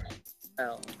own.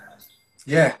 Well.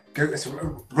 Yeah, it's a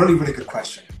really, really good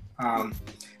question.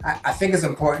 I think it's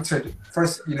important to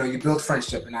first, you build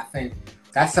friendship, and I think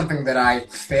that's something that I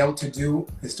failed to do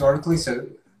historically. So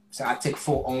I take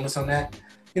full onus on that.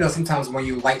 Sometimes when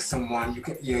you like someone,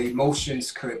 your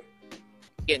emotions could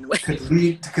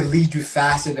lead you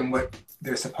faster than what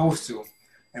they're supposed to.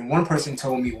 And one person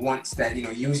told me once that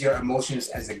use your emotions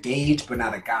as a gauge, but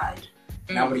not a guide.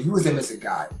 And I would use them as a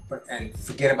guide, and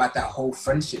forget about that whole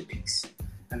friendship piece.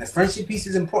 And the friendship piece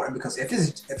is important because if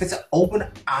it's an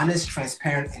open, honest,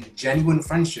 transparent, and genuine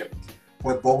friendship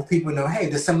where both people know, hey,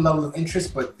 there's some level of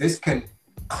interest, but this can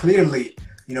clearly,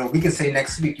 we can say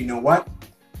next week, you know what,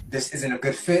 this isn't a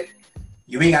good fit.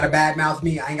 You ain't got to badmouth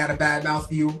me. I ain't got to badmouth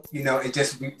you. It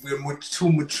just, we're too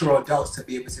mature adults to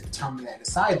be able to determine that and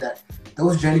decide that.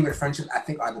 Those genuine friendships, I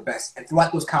think, are the best. And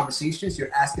throughout those conversations,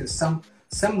 you're asking some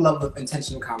level of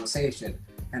intentional conversation.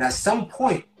 And at some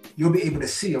point, you'll be able to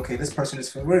see, okay, this person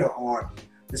is for real, or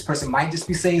this person might just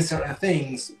be saying certain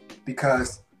things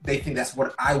because they think that's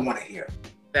what I want to hear.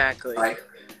 Exactly. Right?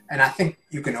 And I think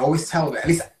you can always tell that. At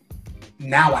least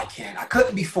now I can. I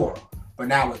couldn't before, but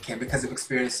now I can because of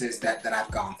experiences that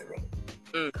I've gone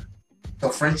through. So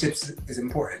friendships is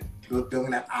important.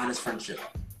 Building that honest friendship.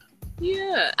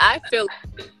 Yeah, I feel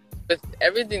with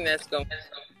everything that's going on,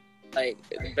 like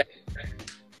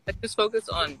just focus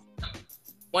on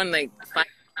one, like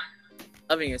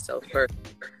loving yourself first,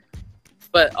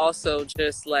 but also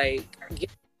just like get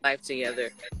life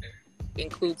together,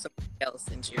 include something else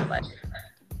into your life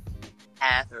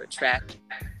path or track,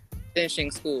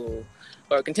 finishing school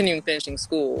or continuing finishing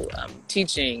school,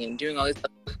 teaching and doing all these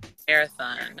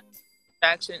marathon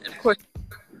action, and of course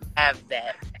have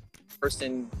that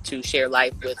person to share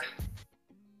life with.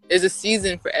 There's a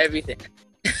season for everything.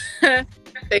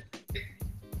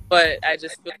 But I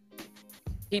just feel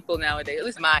people nowadays, at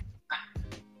least my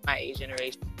age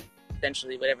generation,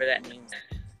 essentially, whatever that means,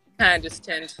 kind of just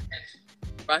tend to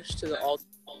rush to the altar,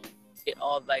 get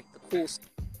all like the cool stuff,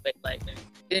 way. Like,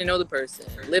 didn't know the person,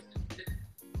 live,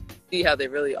 see how they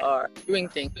really are, doing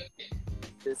things.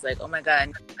 It's like, oh my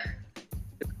God,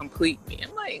 to complete me.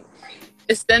 I'm like,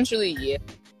 essentially, yeah.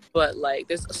 But like,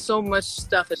 there's so much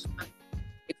stuff that's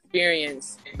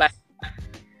experienced by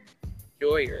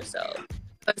enjoy yourself.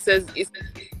 It says,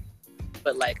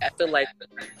 but like, I feel like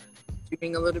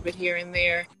doing a little bit here and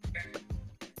there,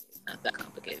 it's not that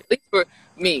complicated. At least for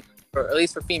me, or at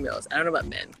least for females. I don't know about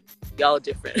men. Y'all are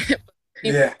different.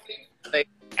 Yeah. Like,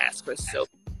 ask for soap,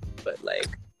 but like,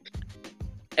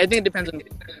 I think it depends on,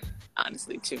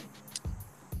 honestly, too.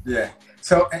 Yeah.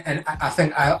 So, and I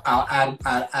think I'll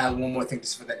add one more thing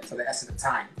just for the essence of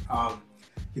time.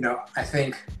 You know, I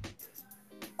think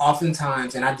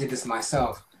oftentimes, and I did this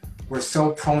myself, we're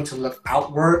so prone to look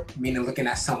outward, meaning looking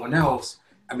at someone else,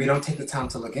 and we don't take the time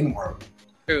to look inward.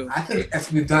 True. I think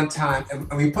if we've done time, and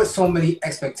we put so many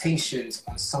expectations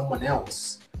on someone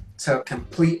else to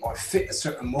complete or fit a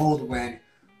certain mold when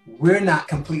we're not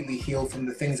completely healed from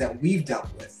the things that we've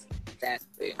dealt with.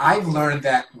 Exactly. I've learned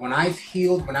that when I've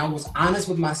healed, when I was honest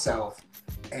with myself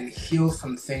and healed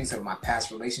from things of my past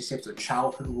relationships or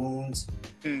childhood wounds,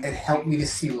 it helped me to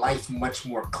see life much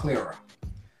more clearer.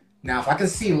 Now, if I can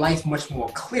see life much more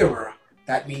clearer,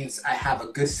 that means I have a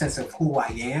good sense of who I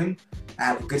am, I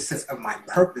have a good sense of my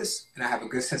purpose, and I have a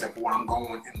good sense of where I'm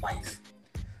going in life.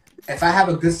 If I have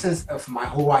a good sense of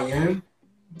who I am,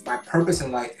 my purpose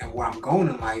in life, and where I'm going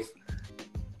in life,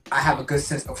 I have a good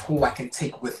sense of who I can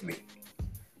take with me,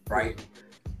 right?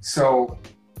 So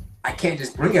I can't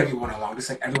just bring everyone along, just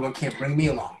like everyone can't bring me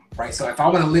along, right? So if I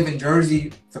want to live in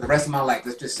Jersey for the rest of my life,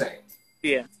 let's just say,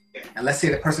 yeah. And let's say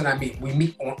the person I meet, we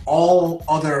meet on all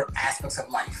other aspects of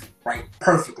life, right?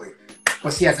 Perfectly.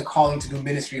 But she has a calling to do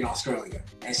ministry in Australia,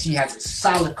 and she has a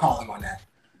solid calling on that.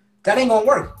 That ain't gonna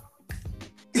work.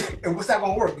 What's that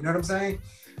gonna work? You know what I'm saying?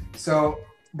 So,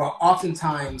 but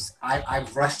oftentimes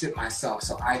I've rushed it myself.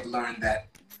 So I've learned that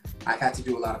I've had to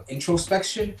do a lot of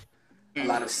introspection, a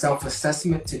lot of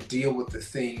self-assessment to deal with the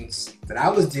things that I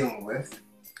was dealing with,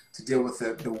 to deal with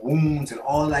the wounds and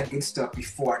all that good stuff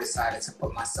before I decided to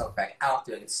put myself back out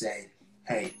there and say,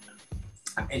 hey,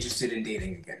 I'm interested in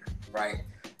dating again, right?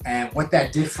 And what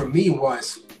that did for me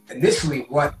was initially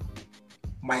what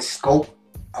my scope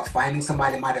of finding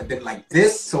somebody might have been like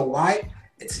this, so wide,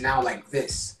 it's now like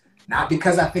this. Not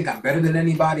because I think I'm better than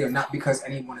anybody or not because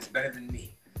anyone is better than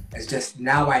me. It's just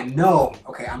now I know,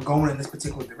 okay, I'm going in this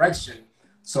particular direction.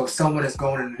 So if someone is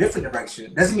going in a different direction,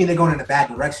 it doesn't mean they're going in a bad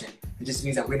direction. It just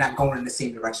means that we're not going in the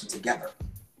same direction together,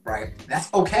 right?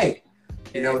 That's okay.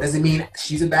 You know, it doesn't mean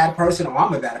she's a bad person or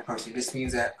I'm a bad person. It just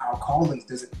means that our callings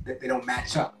they don't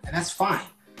match up, and that's fine.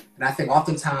 And I think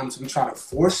oftentimes we try to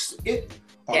force it,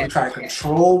 or we try to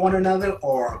control one another,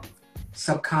 or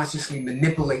subconsciously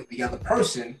manipulate the other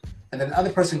person, and then the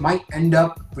other person might end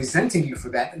up resenting you for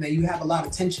that, and then you have a lot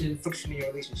of tension and friction in your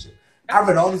relationship. I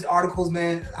read all these articles,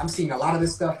 man. I'm seeing a lot of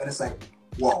this stuff, and it's like,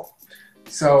 whoa.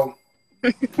 So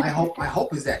my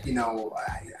hope is that, you know,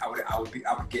 I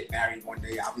would get married one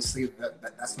day. Obviously,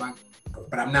 that's my.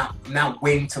 But I'm not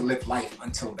waiting to live life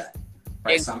until that.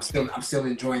 Right. So I'm still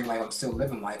enjoying life. I'm still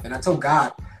living life. And I told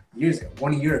God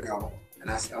 1 year ago, and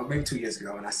I said, or maybe 2 years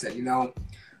ago, and I said, you know,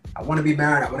 I want to be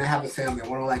married. I want to have a family. I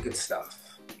want all that good stuff.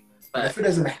 But if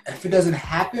it doesn't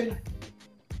happen,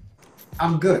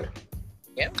 I'm good.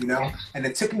 Yeah. You know, and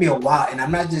it took me a while, and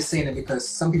I'm not just saying it because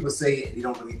some people say it and you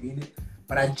don't really mean it,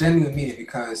 but I genuinely mean it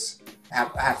because I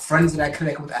have friends that I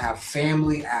connect with, I have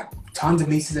family, I have tons of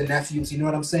nieces and nephews, you know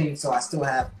what I'm saying? So I still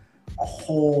have a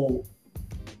whole,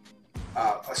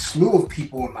 a slew of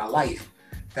people in my life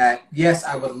that, yes,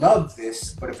 I would love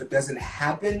this, but if it doesn't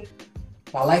happen,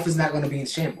 my life is not going to be in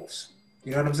shambles.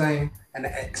 You know what I'm saying? And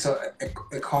so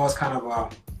it caused kind of a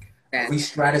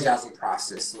re-strategizing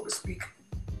process, so to speak.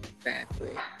 Exactly.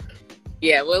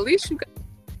 Yeah, well, at least you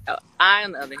got. I,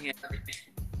 on the other hand,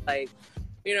 like,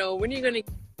 you know, when you're gonna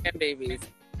get babies,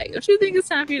 like, don't you think it's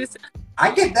time for you to?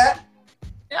 I get that.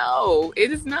 No,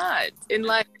 it is not. In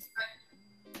life,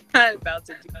 I'm not about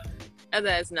to do, and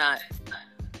that's not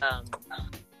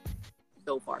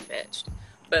so far fetched.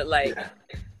 But like,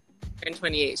 in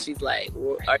 28, she's like,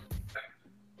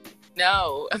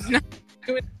 no, I'm not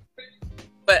doing it.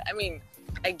 But I mean,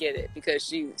 I get it because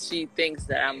she thinks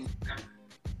that you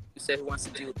said who wants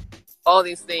to do all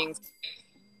these things,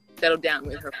 settle down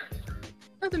with her.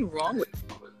 Nothing wrong with it.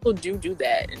 People do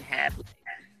that and have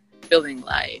building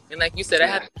life. And like you said, I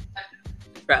have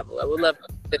to travel. I would love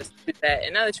to do that.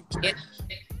 And now that you can't,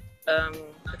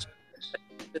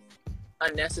 it's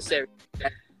unnecessary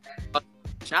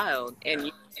child, and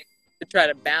you to try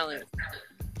to balance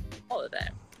all of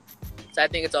that. So I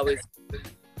think it's always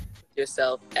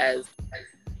yourself as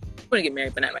want to get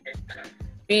married, but not right now.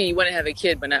 B, you want to have a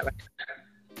kid, but not right now.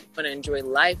 You want to enjoy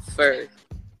life first,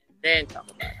 then talk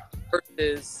about it.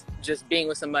 Versus just being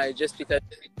with somebody just because.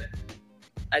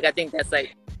 Like, I think that's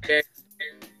like very.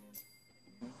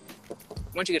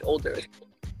 Once you get older.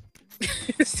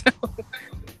 So.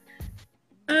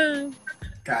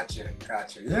 Gotcha.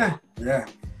 Yeah.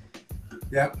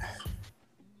 Yep.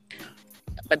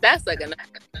 But that's like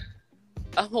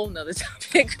a whole nother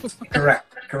topic. Correct.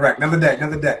 Another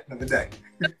day.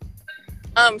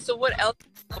 So what else?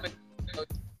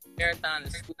 Marathon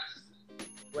and school.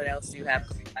 What else do you have?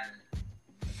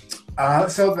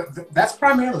 So that's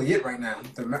primarily it right now.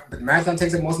 The marathon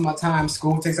takes up most of my time.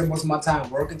 School takes up most of my time.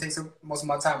 Working takes up most of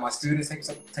my time. My students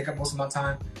take up most of my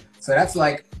time. So that's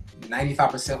like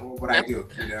 95% of what I do,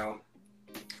 you know.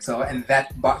 So, and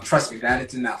but trust me, that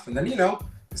is enough. And then, you know,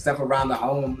 the stuff around the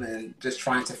home and just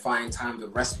trying to find time to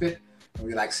respite and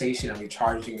relaxation and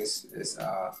recharging is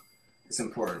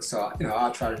important. So, you know,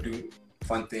 I'll try to do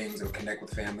fun things or connect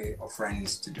with family or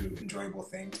friends to do enjoyable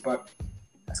things. But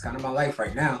that's kind of my life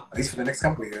right now, at least for the next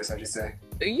couple of years, I should say.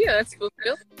 Yeah, that's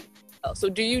fulfilling. So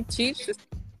do you teach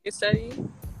you study?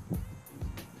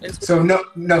 So no.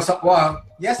 So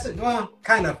yes,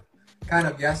 kind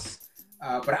of yes.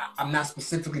 But I'm not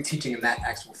specifically teaching in that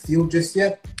actual field just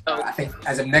yet. I think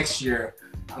as of next year,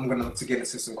 I'm gonna look to get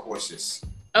into some courses.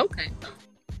 Okay.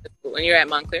 When you're at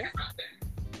Montclair?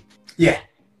 Yeah.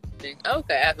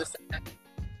 Okay, I have to step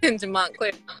into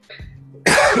Montclair.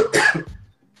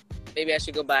 Maybe I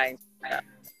should go by.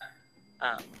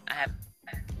 I have,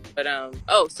 but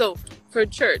so for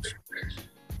church,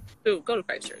 go to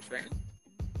Christ Church, right?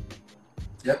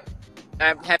 Yep.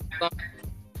 Have you gone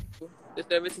to the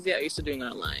services yet? Or are you still doing it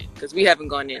online? Because we haven't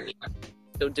gone in yet.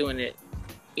 Still doing it,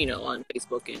 you know, on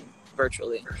Facebook and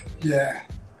virtually. Yeah.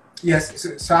 Yes.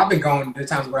 So I've been going. There are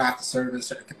times where I have to serve in a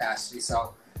certain capacity.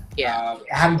 So I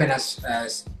haven't been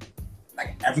as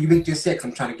like every week just yet. 'Cause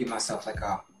I'm trying to give myself like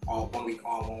a all 1 week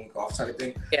on, 1 week off sort of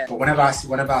thing. Yeah. But whenever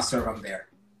I serve, I'm there.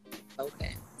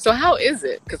 Okay. So how is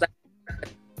it? Because I'm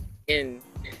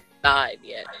inside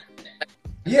yet.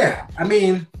 Yeah, I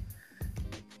mean,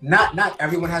 not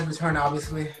everyone has returned.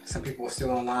 Obviously, some people are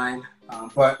still online,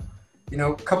 but you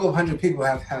know, a couple of hundred people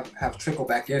have trickled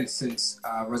back in since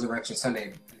Resurrection Sunday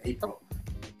in April.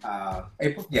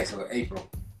 April? Yeah, so April.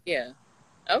 Yeah.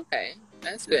 Okay,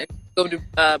 that's good. Go to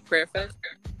Prayer Fest.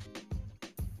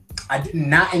 I did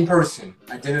not in person.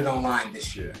 I did it online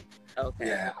this year. Okay.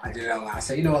 Yeah, I did it online. I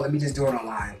said, you know what, let me just do it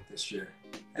online this year,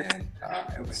 and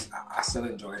I still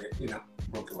enjoyed it. You know,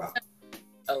 worked well.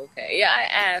 Okay. Yeah, I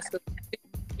asked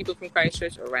people from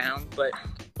Christchurch around, but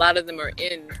a lot of them are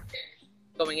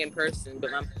going in person,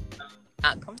 but I'm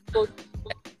not comfortable.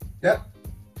 Yep.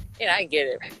 Yeah, I get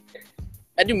it.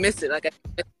 I do miss it. Like, I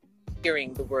miss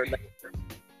hearing the word like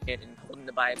in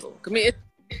the Bible. I mean,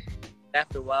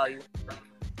 after a while, you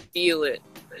feel it.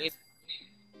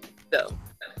 So.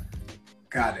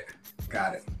 Got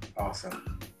it.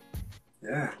 Awesome.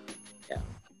 Yeah.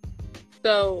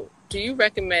 So, do you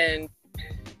recommend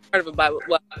part of a Bible?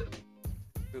 Well,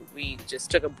 we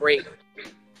just took a break.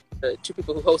 The two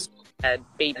people who host had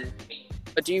babies.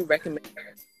 But do you recommend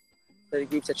the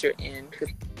groups that you're in? Because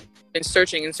I've been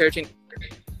searching.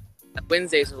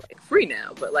 Wednesdays are like free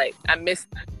now, but like I miss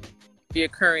the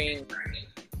occurring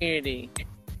community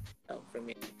for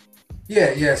me.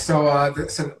 Yeah. So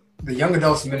the young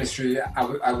adults ministry,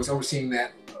 I was overseeing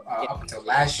that up until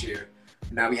last year.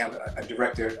 Now we have a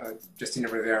director, Justina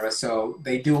Rivera. So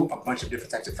they do a bunch of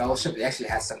different types of fellowship. They actually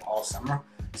had some all summer,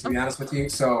 to be honest with you.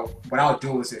 So what I'll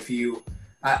do is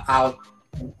I'll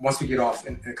once we get off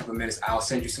in a couple of minutes, I'll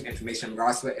send you some information in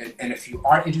regards to it. And if you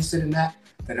are interested in that,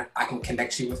 then I can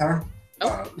connect you with her,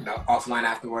 offline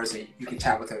afterwards. And you can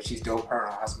chat with her. She's dope. Her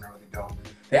and her husband are really dope.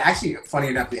 They actually, funny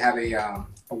enough, they have a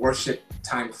worship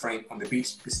time frame on the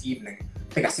beach this evening.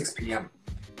 I think at 6 p.m.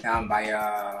 down by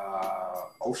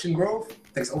Ocean Grove. I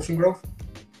think it's Ocean Grove.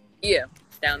 Yeah,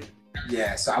 down.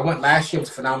 Yeah, so I went last year. It was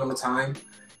a phenomenal time.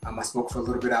 I spoke for a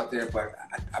little bit out there, but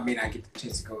I may not get the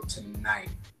chance to go tonight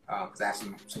because I have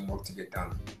some work to get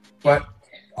done. But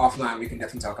offline, we can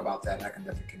definitely talk about that, and I can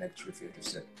definitely connect you if you're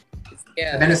interested.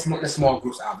 Yeah. And then the small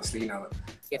groups, obviously,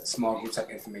 small groups like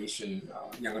information,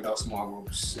 young adult small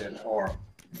groups, or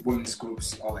women's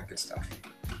groups, all that good stuff.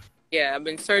 Yeah, I've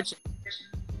been searching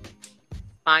to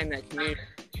find that community.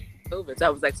 So I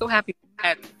was like so happy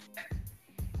that,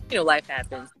 life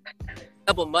happens. A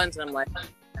couple months, and I'm like,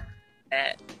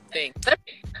 that thing.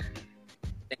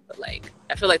 But like,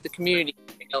 I feel like the community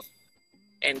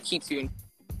and keeps you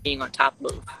being on top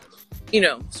of,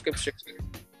 scripture,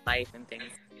 life, and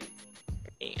things.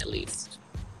 For me, at least.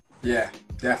 Yeah.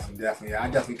 Definitely. Yeah, I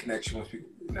definitely connect you once we,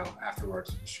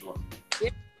 afterwards for sure.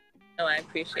 Yeah. No, I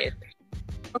appreciate it.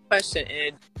 One question,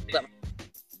 and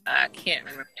I can't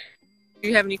remember. Do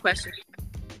you have any questions?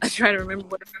 I try to remember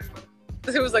what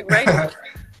it was like. Right?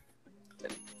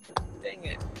 Dang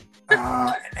it.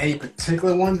 Any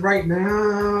particular ones right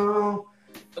now?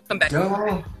 We'll come back.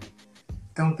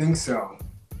 Don't think so.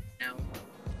 No.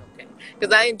 Okay.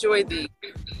 Because I enjoy the,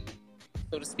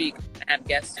 so to speak, I have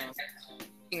guests on.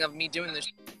 Speaking of me doing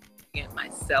this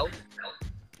myself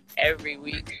every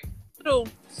week, little,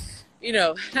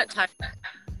 not time.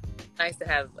 Nice to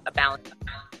have a balanced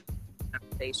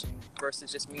conversation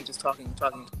versus just me just talking.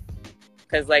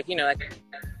 Because, like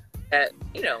that,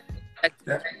 Yeah.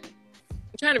 I'm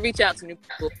trying to reach out to new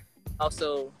people,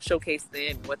 also showcase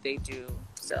them what they do.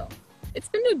 So it's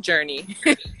been a journey.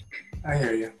 I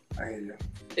hear you.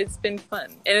 It's been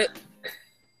fun, and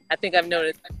I think I've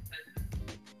noticed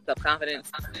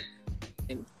self-confidence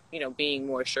and being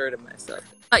more assured of myself.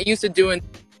 I'm not used to doing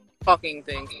talking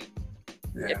things.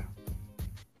 Yeah.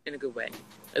 In a good way,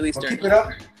 at least during. Keep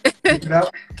it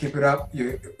up. Keep it up.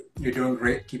 You're doing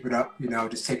great. Keep it up.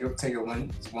 Just take it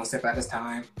one step at a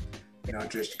time.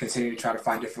 Just continue to try to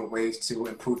find different ways to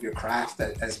improve your craft,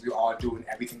 as we all do in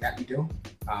everything that we do.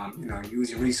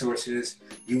 Use your resources.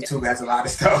 YouTube has a lot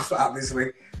of stuff,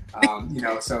 obviously.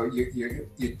 So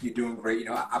you're doing great.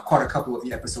 I've caught a couple of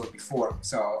the episodes before,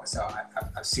 so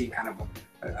I've seen kind of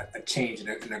a change and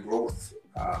a growth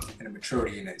and a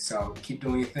maturity in it. So keep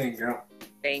doing your thing, girl.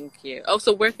 Thank you. Oh,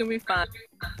 so where can we find?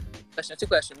 Two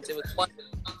questions. It was one.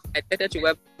 I checked out your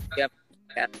web. Yep.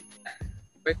 Yeah.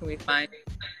 Where can we find?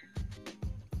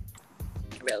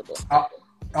 Available.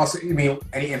 Also, you mean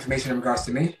any information in regards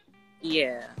to me?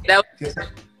 Yeah, that was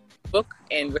book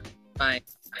and find.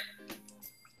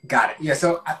 Got it. Yeah,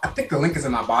 so I think the link is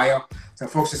in my bio. So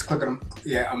folks just click on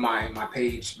my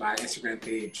page, my Instagram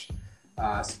page.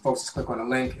 So folks just click on the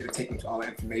link. It'll take them to all the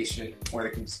information, or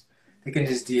they can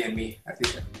just DM me. I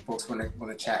think if folks want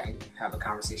to chat and have a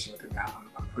conversation with me, I'm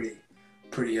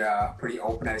pretty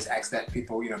open. I just ask that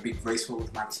people be graceful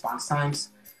with my response times,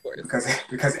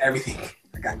 because everything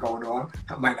I got going on,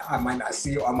 I might not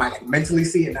see it, or I might mentally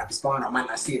see it and not respond, or I might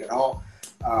not see it at all.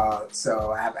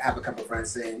 So I have a couple of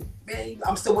friends saying, "Man,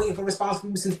 I'm still waiting for a response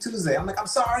from you since Tuesday." I'm like, "I'm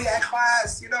sorry, I had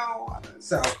class,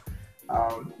 So,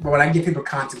 but when I give people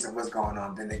context of what's going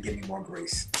on, then they give me more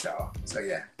grace. So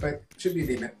yeah. But should be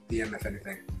DM if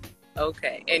anything.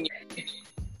 Okay, and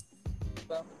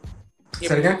say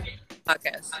it again.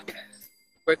 Podcast.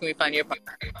 Where can we find your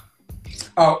podcast?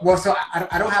 Oh, well, so I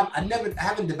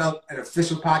haven't developed an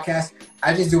official podcast.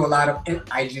 I just do a lot of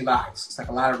IG lives. It's like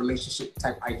a lot of relationship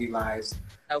type IG lives.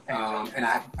 Okay. And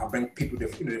I bring people,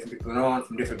 different people on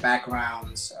from different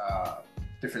backgrounds,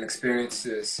 different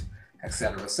experiences,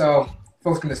 etc. So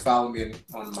folks can just follow me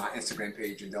on my Instagram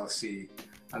page and they'll see.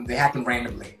 They happen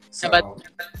randomly. So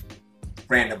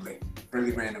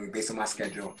really randomly, based on my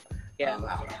schedule. Yeah.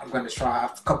 I'm going to try. A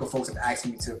couple of folks have asked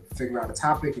me to figure out a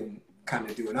topic and kind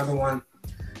of do another one.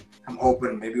 I'm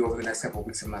hoping maybe over the next couple of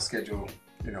weeks if my schedule,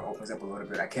 opens up a little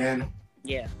bit, I can.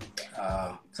 Yeah.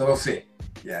 So we'll see.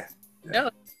 Yeah.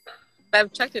 No,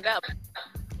 I've checked it out.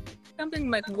 Something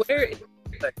like where is it?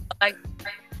 Like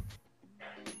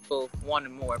people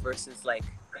wanting more versus like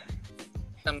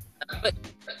some.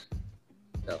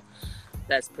 So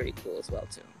that's pretty cool as well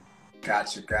too.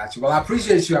 Got you. Well, I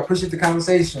appreciate you. I appreciate the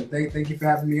conversation. Thank you for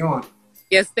having me on.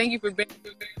 Yes, thank you for being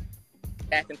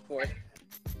back and forth.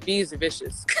 Bees are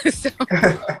vicious. So.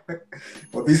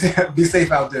 Well, be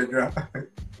safe out there, girl.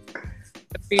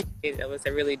 Appreciate it. I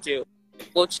really do.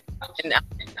 We'll check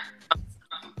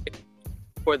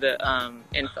for the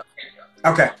info.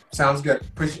 Okay, sounds good.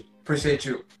 Appreciate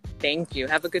you. Thank you.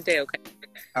 Have a good day. Okay.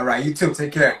 All right, you too.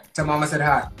 Take care. Tell Mama I said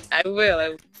hi. I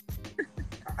will.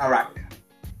 All right.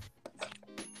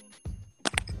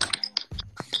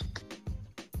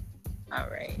 All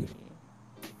right.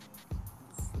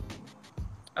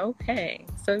 Okay,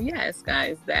 so yes,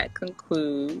 guys, that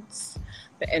concludes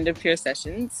the end of Pure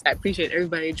Sessions. I appreciate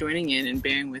everybody joining in and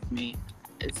bearing with me.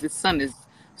 The sun is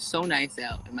so nice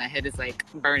out, and my head is like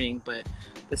burning, but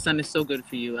the sun is so good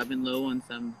for you. I've been low on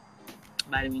some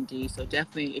vitamin D, so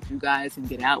definitely if you guys can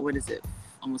get out, what is it?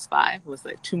 Almost 5. It was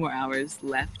like 2 more hours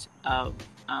left of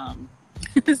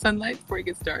sunlight before it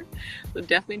gets dark. So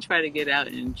definitely try to get out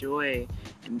and enjoy.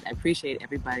 And I appreciate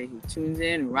everybody who tunes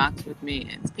in and rocks with me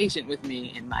and is patient with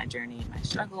me in my journey and my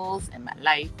struggles and my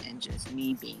life and just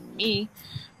me being me.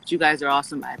 But you guys are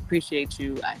awesome. I appreciate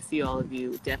you. I see all of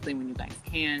you. Definitely when you guys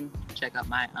can, check out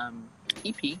my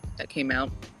EP that came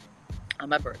out on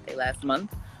my birthday last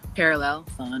month Parallel.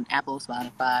 It's on Apple,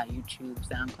 Spotify, YouTube,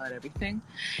 SoundCloud, everything.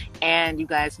 And you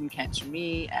guys can catch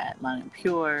me at Lana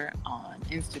Pure on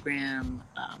Instagram,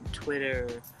 Twitter,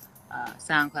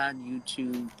 SoundCloud,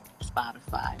 YouTube,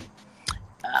 Spotify.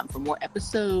 For more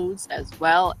episodes, as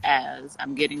well as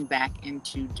I'm getting back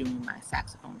into doing my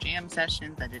saxophone jam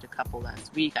sessions. I did a couple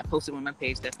last week. I posted one on my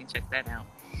page. Definitely check that out.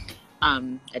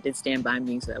 I did Stand By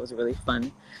Me, so that was really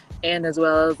fun. And as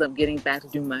well as I'm getting back to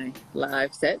do my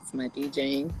live sets, my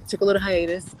DJing. It took a little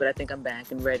hiatus, but I think I'm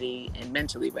back and ready and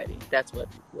mentally ready. That's what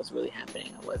was really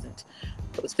happening. I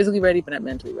was physically ready, but not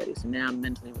mentally ready. So now I'm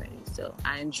mentally ready. So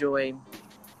I enjoy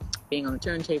being on the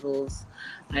turntables.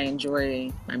 I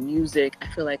enjoy my music. I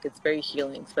feel like it's very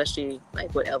healing, especially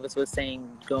like what Elvis was saying,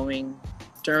 going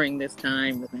during this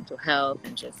time with mental health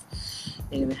and just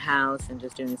being in the house and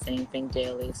just doing the same thing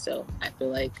daily. So I feel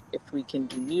like if we can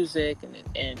do music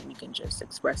and we can just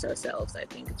express ourselves, I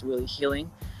think it's really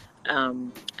healing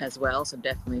as well. So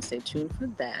definitely stay tuned for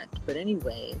that. But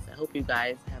anyways, I hope you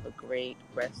guys have a great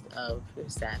rest of your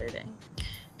Saturday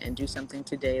and do something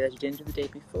today that you didn't do the day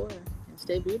before. And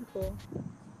stay beautiful.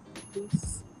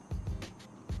 Peace.